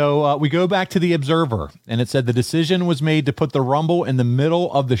 So we go back to the Observer, and it said the decision was made to put the Rumble in the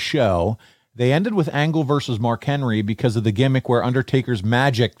middle of the show. They ended with Angle versus Mark Henry because of the gimmick where Undertaker's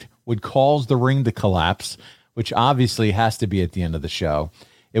magic would cause the ring to collapse, which obviously has to be at the end of the show.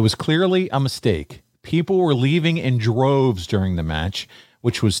 It was clearly a mistake. People were leaving in droves during the match,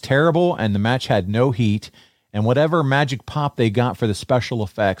 which was terrible, and the match had no heat, and whatever magic pop they got for the special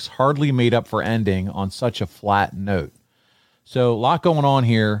effects hardly made up for ending on such a flat note. So a lot going on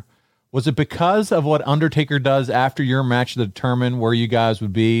here. Was it because of what Undertaker does after your match to determine where you guys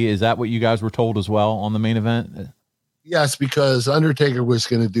would be? Is that what you guys were told as well on the main event? Yes, because Undertaker was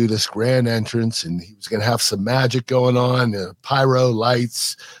going to do this grand entrance, and he was going to have some magic going on, pyro,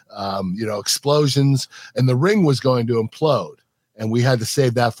 lights, explosions, and the ring was going to implode, and we had to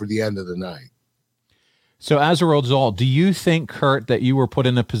save that for the end of the night. So as a result, do you think, Kurt, that you were put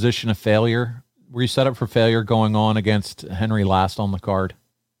in a position of failure? Were you set up for failure going on against Henry last on the card?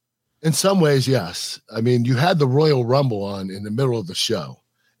 In some ways, yes. I mean, you had the Royal Rumble on in the middle of the show,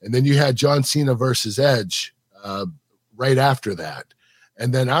 and then you had John Cena versus Edge right after that.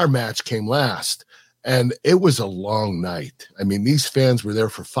 And then our match came last, and it was a long night. I mean, these fans were there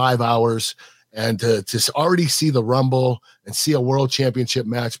for 5 hours, and to already see the Rumble and see a world championship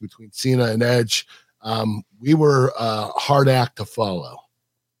match between Cena and Edge, we were a hard act to follow.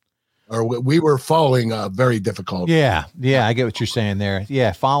 Or we were following a very difficult. Yeah, I get what you're saying there.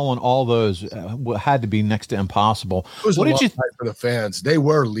 Yeah, following all those had to be next to impossible. It was a long night for the fans. They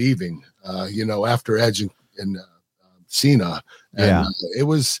were leaving, after Edge and Cena. And it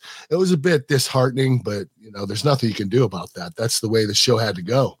was a bit disheartening, but there's nothing you can do about that. That's the way the show had to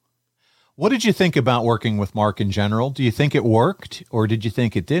go. What did you think about working with Mark in general? Do you think it worked, or did you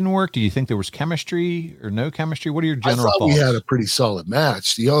think it didn't work? Do you think there was chemistry or no chemistry? What are your general thoughts? We had a pretty solid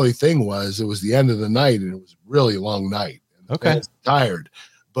match. The only thing was it was the end of the night, and it was a really long night. Okay. Tired.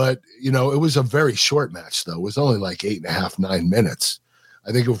 But, it was a very short match, though. It was only like 8.5, 9 minutes.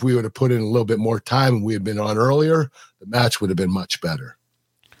 I think if we would have put in a little bit more time and we had been on earlier, the match would have been much better.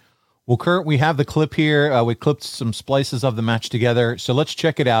 Well, Kurt, we have the clip here. We clipped some splices of the match together. So let's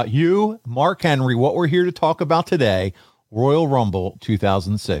check it out. You, Mark Henry, what we're here to talk about today, Royal Rumble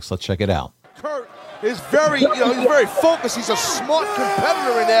 2006. Let's check it out. Kurt is very, he's very focused. He's a smart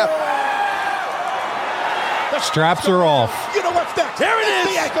competitor in there. The straps are off. You know what's next? Here it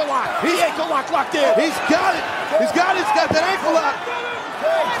is. The ankle lock. The ankle lock locked in. He's got it. He's got that ankle lock.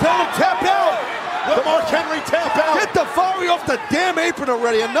 Tell him tap out. The Mark Henry tap out. Get the Fiery off the damn apron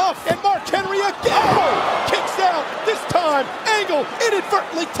already. Enough. And Mark Henry again. Oh! Kicks out. This time, Angle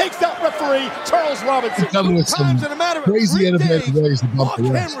inadvertently takes out referee Charles Robinson. Coming with some crazy innovative ways to bump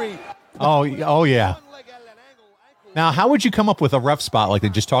the rest. Oh, yeah. Now, how would you come up with a ref spot like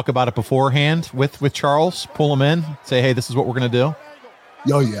that? Just talk about it beforehand with Charles, pull him in, say, hey, this is what we're going to do?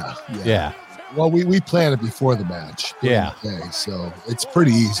 Oh, yeah. Yeah. Well, we plan it before the match. Yeah. Okay, so it's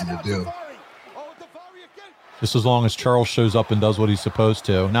pretty easy to do. Just as long as Charles shows up and does what he's supposed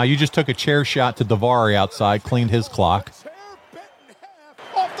to. Now, you just took a chair shot to Daivari outside, cleaned his clock.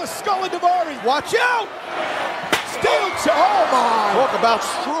 Off the skull of Daivari. Watch out. Steel chair. Oh, my. Talk about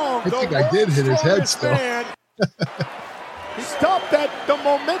strong. I think I did hit his head still. He stopped the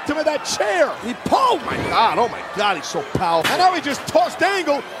momentum of that chair. Oh my God, he's so powerful. And now he just tossed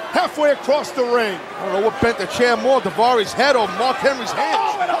Angle halfway across the ring. I don't know what bent the chair more, Daivari's head or Mark Henry's hands.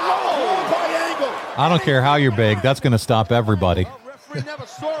 Oh, and a low blow by Angle. I don't care how you're big. That's going to stop everybody.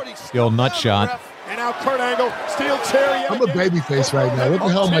 The old nut shot. And now Kurt Angle, steel chair. I'm a babyface right now. What the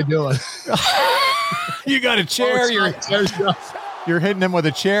hell am I doing? You got a chair. You're hitting him with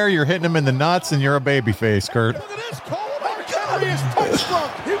a chair. You're hitting him in the nuts, and you're a babyface, Kurt.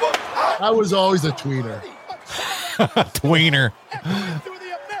 I was always a tweener. Tweener.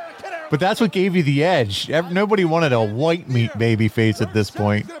 But that's what gave you the edge. Nobody wanted a white meat baby face at this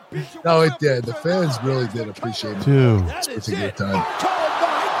point. No, it did. The fans really did appreciate it. Dude. This particular time.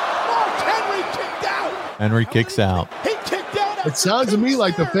 Henry kicks out. It sounds to me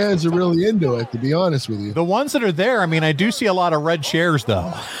like the fans are really into it, to be honest with you. The ones that are there, I mean, I do see a lot of red chairs,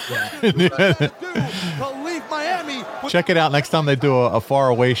 though. Yeah. Check it out next time they do a far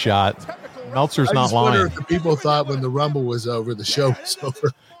away shot. Meltzer's not lying. I wonder if the people thought when the Rumble was over, the show was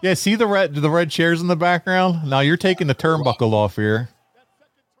over. Yeah, see the red chairs in the background? Now you're taking the turnbuckle off here.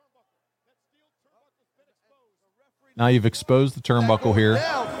 Now you've exposed the turnbuckle here.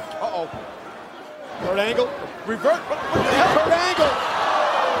 Uh-oh. Kurt Angle. Revert. Kurt Angle.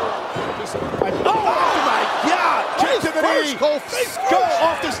 Oh, my God. Kick to the knee. Go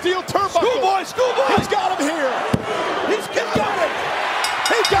off the steel turnbuckle. Schoolboy. He's got him here. He's got it.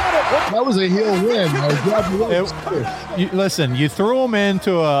 He got it. That was a heel win. Listen, you threw him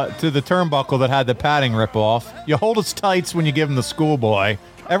into the turnbuckle that had the padding rip off. You hold his tights when you give him the schoolboy.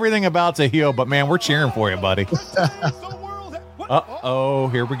 Everything about's a heel, but man, we're cheering for you, buddy. Uh-oh,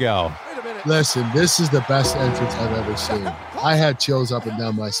 here we go. Listen, this is the best entrance I've ever seen. I had chills up and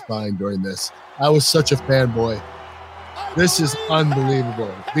down my spine during this. I was such a fanboy. This is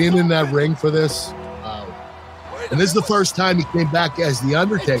unbelievable. Being in that ring for this, wow. And this is the first time he came back as The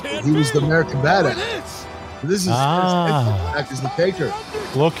Undertaker. He was the American Badass. This is his first entrance back as The Taker.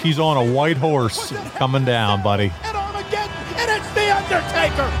 Look, he's on a white horse coming down, buddy. And it's The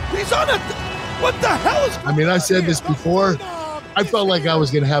Undertaker. He's on it. What the hell is going on? I mean, I said this before. I felt like I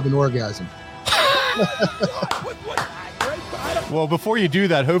was going to have an orgasm. Well, before you do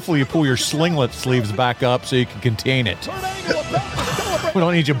that, hopefully you pull your slinglet sleeves back up so you can contain it. We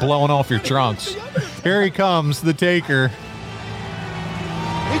don't need you blowing off your trunks. Here he comes, the Taker.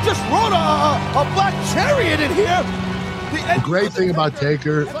 He just rode a black chariot in here. The great thing about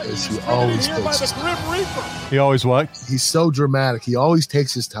Taker is he always takes his time. He always what? He's so dramatic. He always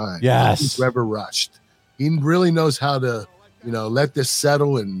takes his time. Yes. He's never rushed. He really knows how to, let this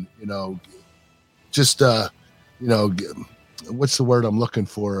settle and, just, what's the word I'm looking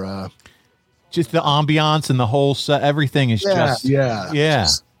for? Just the ambiance and the whole set. Everything is Yeah.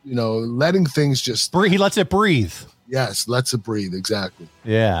 Just, letting things just breathe. He lets it breathe. Yes, lets it breathe. Exactly.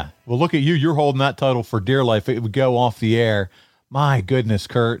 Yeah. Well, look at you. You're holding that title for dear life. It would go off the air. My goodness,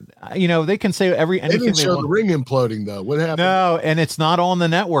 Kurt. They can say anything they didn't show the ring imploding, though. What happened? No, and it's not on the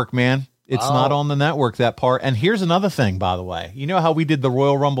network, man. It's not on the network, that part. And here's another thing, by the way. You know how we did the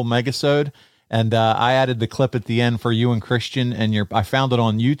Royal Rumble Megasode? And I added the clip at the end for you and Christian, and I found it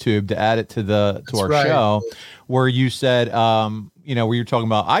on YouTube to add it to our show, where you said, where you're talking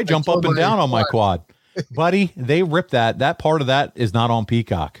about, I jump up and down on my quad. Buddy, they ripped that. That part of that is not on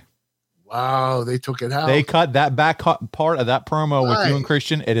Peacock. Wow, they took it out. They cut that back part of that promo with you and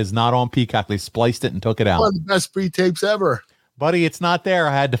Christian. It is not on Peacock. They spliced it and took it out. One of the best pre-tapes ever. Buddy, it's not there.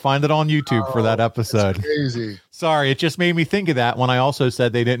 I had to find it on YouTube for that episode. That's crazy. Sorry, it just made me think of that when I also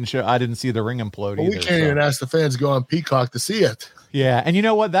said they didn't show. I didn't see the ring implode either. We can't even ask the fans to go on Peacock to see it. Yeah, and you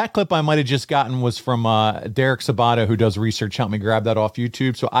know what? That clip I might have just gotten was from Derek Sabato, who does research. Helped me grab that off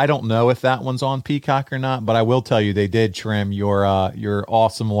YouTube. So I don't know if that one's on Peacock or not, but I will tell you they did trim your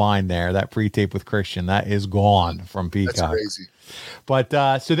awesome line there. That pre-tape with Christian, that is gone from Peacock. That's crazy.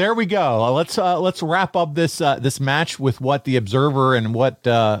 But so there we go. Let's wrap up this match with what the Observer and what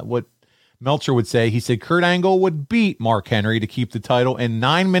Meltzer would say. He said Kurt Angle would beat Mark Henry to keep the title in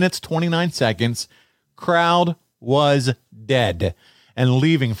 9 minutes 29 seconds. Crowd was dead and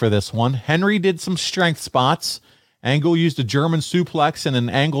leaving for this one. Henry did some strength spots. Angle used a German suplex and an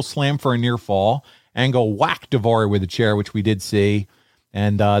angle slam for a near fall. Angle whacked Daivari with a chair, which we did see,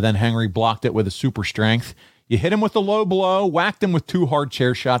 and then Henry blocked it with a super strength. You hit him with a low blow, whacked him with 2 hard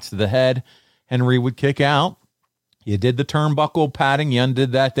chair shots to the head. Henry would kick out. You did the turnbuckle padding. You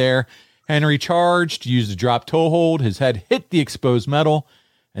undid that there. Henry charged, used a drop toe hold. His head hit the exposed metal,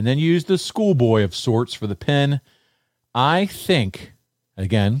 and then used the schoolboy of sorts for the pin. I think,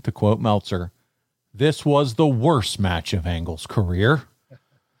 again, to quote Meltzer, this was the worst match of Angle's career.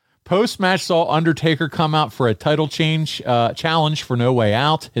 Post-match saw Undertaker come out for a title challenge for No Way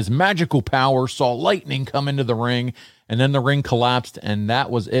Out. His magical power saw lightning come into the ring, and then the ring collapsed, and that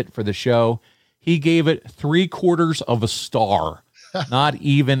was it for the show. He gave it 3/4 of a star, not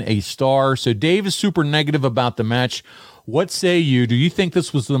even a star. So Dave is super negative about the match. What say you? Do you think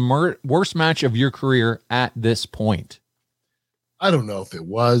this was the worst match of your career at this point? I don't know if it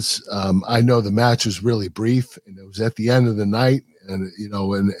was. I know the match was really brief, and it was at the end of the night. And,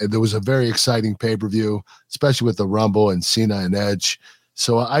 and there was a very exciting pay-per-view, especially with the Rumble and Cena and Edge.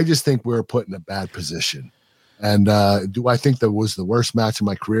 So I just think we're put in a bad position. And do I think that was the worst match of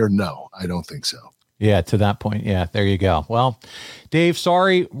my career? No, I don't think so. Yeah, to that point. Yeah, there you go. Well, Dave,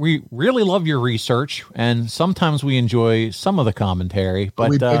 sorry. We really love your research, and sometimes we enjoy some of the commentary.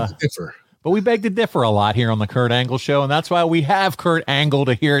 But we beg to differ. But we beg to differ a lot here on the Kurt Angle Show, and that's why we have Kurt Angle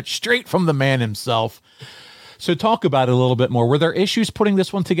to hear it straight from the man himself. So talk about it a little bit more. Were there issues putting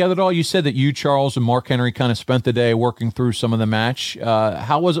this one together at all? You said that you, Charles, and Mark Henry kind of spent the day working through some of the match.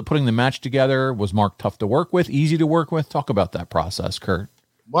 How was it putting the match together? Was Mark tough to work with, easy to work with? Talk about that process, Kurt.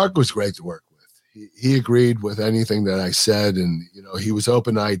 Mark was great to work with. He agreed with anything that I said, and he was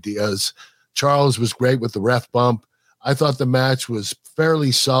open to ideas. Charles was great with the ref bump. I thought the match was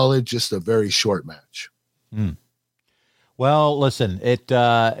fairly solid, just a very short match. Well, listen, it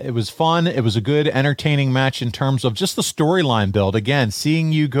was fun. It was a good, entertaining match in terms of just the storyline build. Again,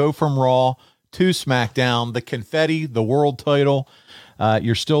 seeing you go from Raw to SmackDown, the confetti, the world title.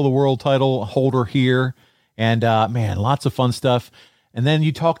 You're still the world title holder here. And, man, lots of fun stuff. And then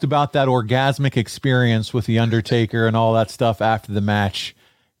you talked about that orgasmic experience with The Undertaker and all that stuff after the match.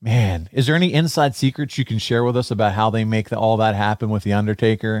 Man, is there any inside secrets you can share with us about how they make all that happen with The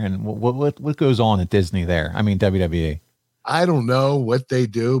Undertaker? And what goes on at Disney there? I mean, WWE. I don't know what they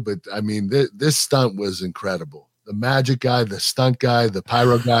do, but I mean, this stunt was incredible. The magic guy, the stunt guy, the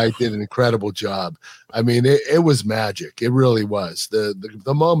pyro guy did an incredible job. I mean, it was magic. It really was.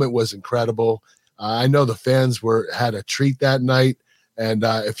 The moment was incredible. I know the fans had a treat that night. And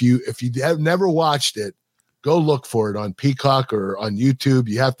if you have never watched it, go look for it on Peacock or on YouTube.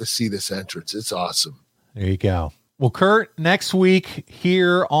 You have to see this entrance. It's awesome. There you go. Well, Kurt, next week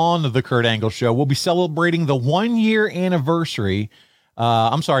here on the Kurt Angle Show, we'll be celebrating the 1-year anniversary.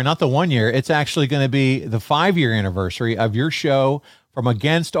 I'm sorry, not the 1 year. It's actually going to be the 5-year anniversary of your show from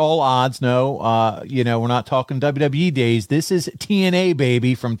Against All Odds. No, we're not talking WWE days. This is TNA,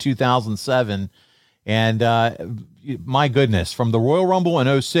 baby, from 2007. And my goodness, from the Royal Rumble in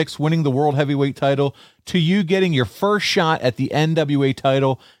 2006, winning the World Heavyweight title, to you getting your first shot at the NWA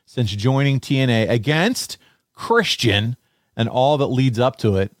title since joining TNA against Christian and all that leads up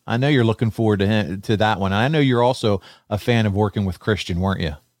to it. I know you're looking forward to that one. I know you're also a fan of working with Christian, weren't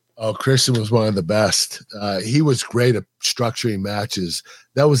you? Oh, Christian was one of the best. He was great at structuring matches.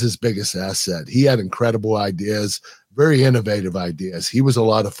 That was his biggest asset. He had incredible ideas, very innovative ideas. He was a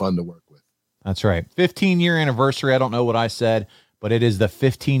lot of fun to work with. That's right. 15-year anniversary. I don't know what I said, but it is the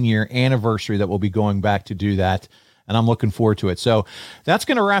 15-year anniversary that we'll be going back to do that. And I'm looking forward to it. So that's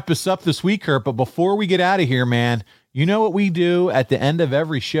going to wrap us up this week, Kurt. But before we get out of here, man, you know what we do at the end of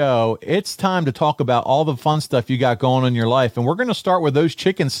every show? It's time to talk about all the fun stuff you got going on in your life. And we're going to start with those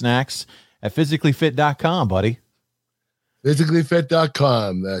chicken snacks at physicallyfit.com, buddy.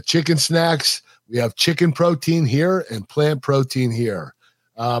 Physicallyfit.com. The chicken snacks, we have chicken protein here and plant protein here.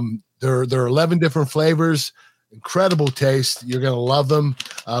 There are 11 different flavors. Incredible taste. You're going to love them.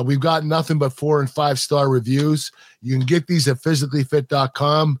 We've got nothing but 4- and 5-star reviews. You can get these at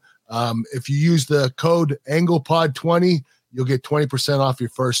physicallyfit.com. If you use the code AnglePod20, you'll get 20% off your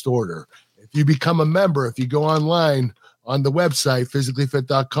first order. If you become a member, if you go online on the website,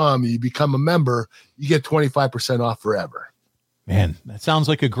 physicallyfit.com, you become a member, you get 25% off forever. Man, that sounds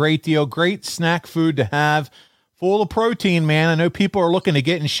like a great deal. Great snack food to have. Full of protein, man. I know people are looking to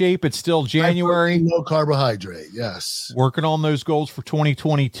get in shape. It's still January. Low carbohydrate, yes. Working on those goals for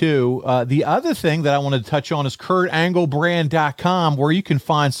 2022. The other thing that I wanted to touch on is KurtAngleBrand.com, where you can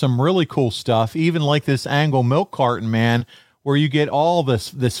find some really cool stuff, even like this Angle milk carton, man, where you get all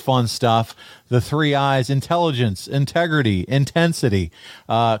this fun stuff. The 3 I's: intelligence, integrity, intensity.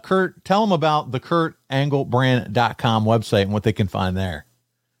 Kurt, tell them about the KurtAngleBrand.com website and what they can find there.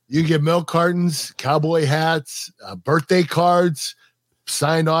 You can get milk cartons, cowboy hats, birthday cards,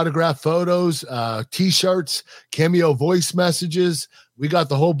 signed autograph photos, T-shirts, Cameo voice messages. We got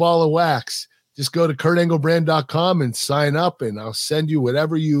the whole ball of wax. just go to kurtanglebrand.com and sign up, and I'll send you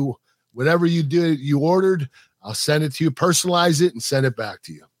whatever you ordered. I'll send it to you, personalize it, and send it back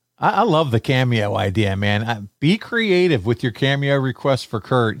to you. I love the Cameo idea, man. Be creative with your Cameo request for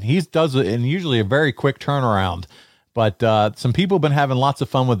Kurt. He does it in usually a very quick turnaround. But some people have been having lots of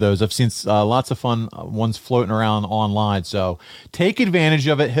fun with those. I've seen lots of fun ones floating around online. So take advantage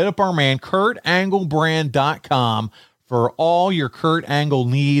of it. Hit up our man, KurtAngleBrand.com, for all your Kurt Angle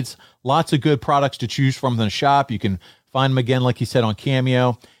needs. Lots of good products to choose from in the shop. You can find them again, like you said, on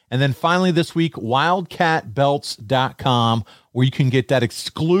Cameo. And then finally this week, WildcatBelts.com, where you can get that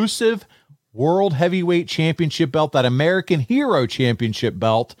exclusive World Heavyweight Championship belt, that American Hero Championship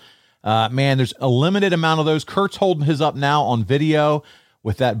belt. Man, there's a limited amount of those. Kurt's holding his up now on video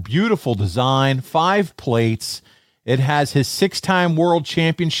with that beautiful design, 5 plates. It has his 6-time world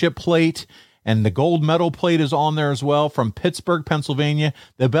championship plate, and the gold medal plate is on there as well from Pittsburgh, Pennsylvania.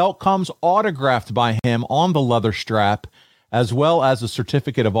 The belt comes autographed by him on the leather strap, as well as a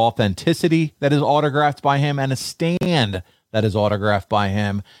certificate of authenticity that is autographed by him and a stand that is autographed by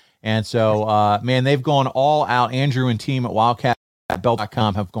him. And so, man, they've gone all out. Andrew and team at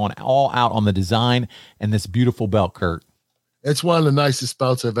WildcatBelt.com have gone all out on the design and this beautiful belt, Kurt. It's one of the nicest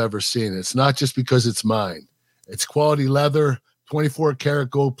belts I've ever seen. It's not just because it's mine. It's quality leather, 24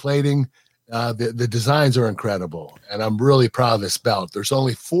 karat gold plating. The designs are incredible, and I'm really proud of this belt. There's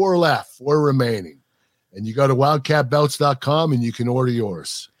only 4 left, 4 remaining. And you go to wildcatbelts.com and you can order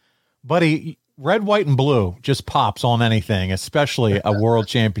yours. Buddy, red, white, and blue just pops on anything, especially a world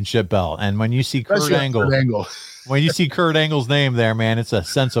championship belt. And when you see Kurt Angle, when you see Kurt Angle's name there, man, it's a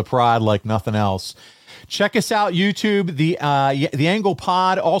sense of pride like nothing else. Check us out, YouTube, the Angle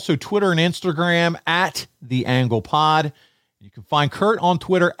Pod, also Twitter and Instagram at the Angle Pod. You can find Kurt on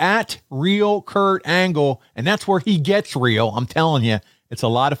Twitter at Real Kurt Angle, and that's where he gets real. I'm telling you, it's a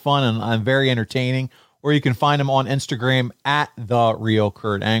lot of fun and very entertaining. Or you can find him on Instagram at the Real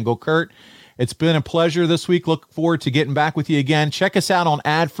Kurt Angle. Kurt, it's been a pleasure this week. Look forward to getting back with you again. Check us out on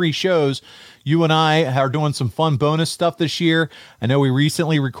ad-free shows. You and I are doing some fun bonus stuff this year. I know we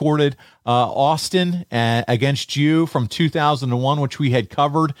recently recorded Austin against you from 2001, which we had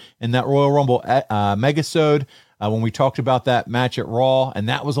covered in that Royal Rumble megasode when we talked about that match at Raw, and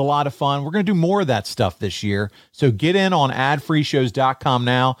that was a lot of fun. We're going to do more of that stuff this year, so get in on adfreeshows.com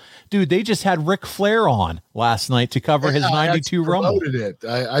now. Dude, they just had Ric Flair on last night to cover his 92 Rumble.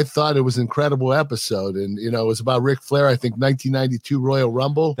 I thought it was an incredible episode, and it was about Ric Flair, I think 1992 Royal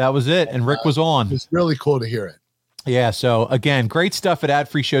Rumble. That was it, and Rick was on. It's really cool to hear it. Yeah, so again, great stuff at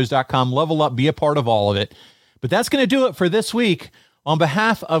adfreeshows.com. Level up, be a part of all of it. But that's going to do it for this week. On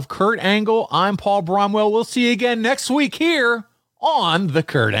behalf of Kurt Angle, I'm Paul Bromwell. We'll see you again next week here on The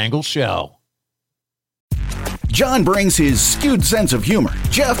Kurt Angle Show. John brings his skewed sense of humor.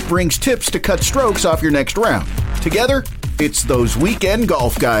 Jeff brings tips to cut strokes off your next round. Together, it's those weekend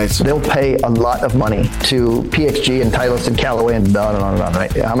golf guys. They'll pay a lot of money to PXG and Titleist and Callaway and on and on and on,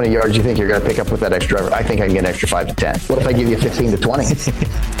 right? How many yards do you think you're going to pick up with that extra driver? I think I can get an extra 5 to 10. What if I give you 15 to 20?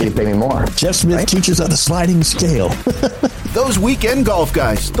 Can you pay me more? Jeff Smith teaches on a sliding scale. Those Weekend Golf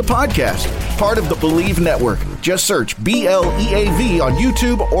Guys, the podcast, part of the Believe Network. Just search BLEAV on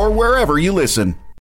YouTube or wherever you listen.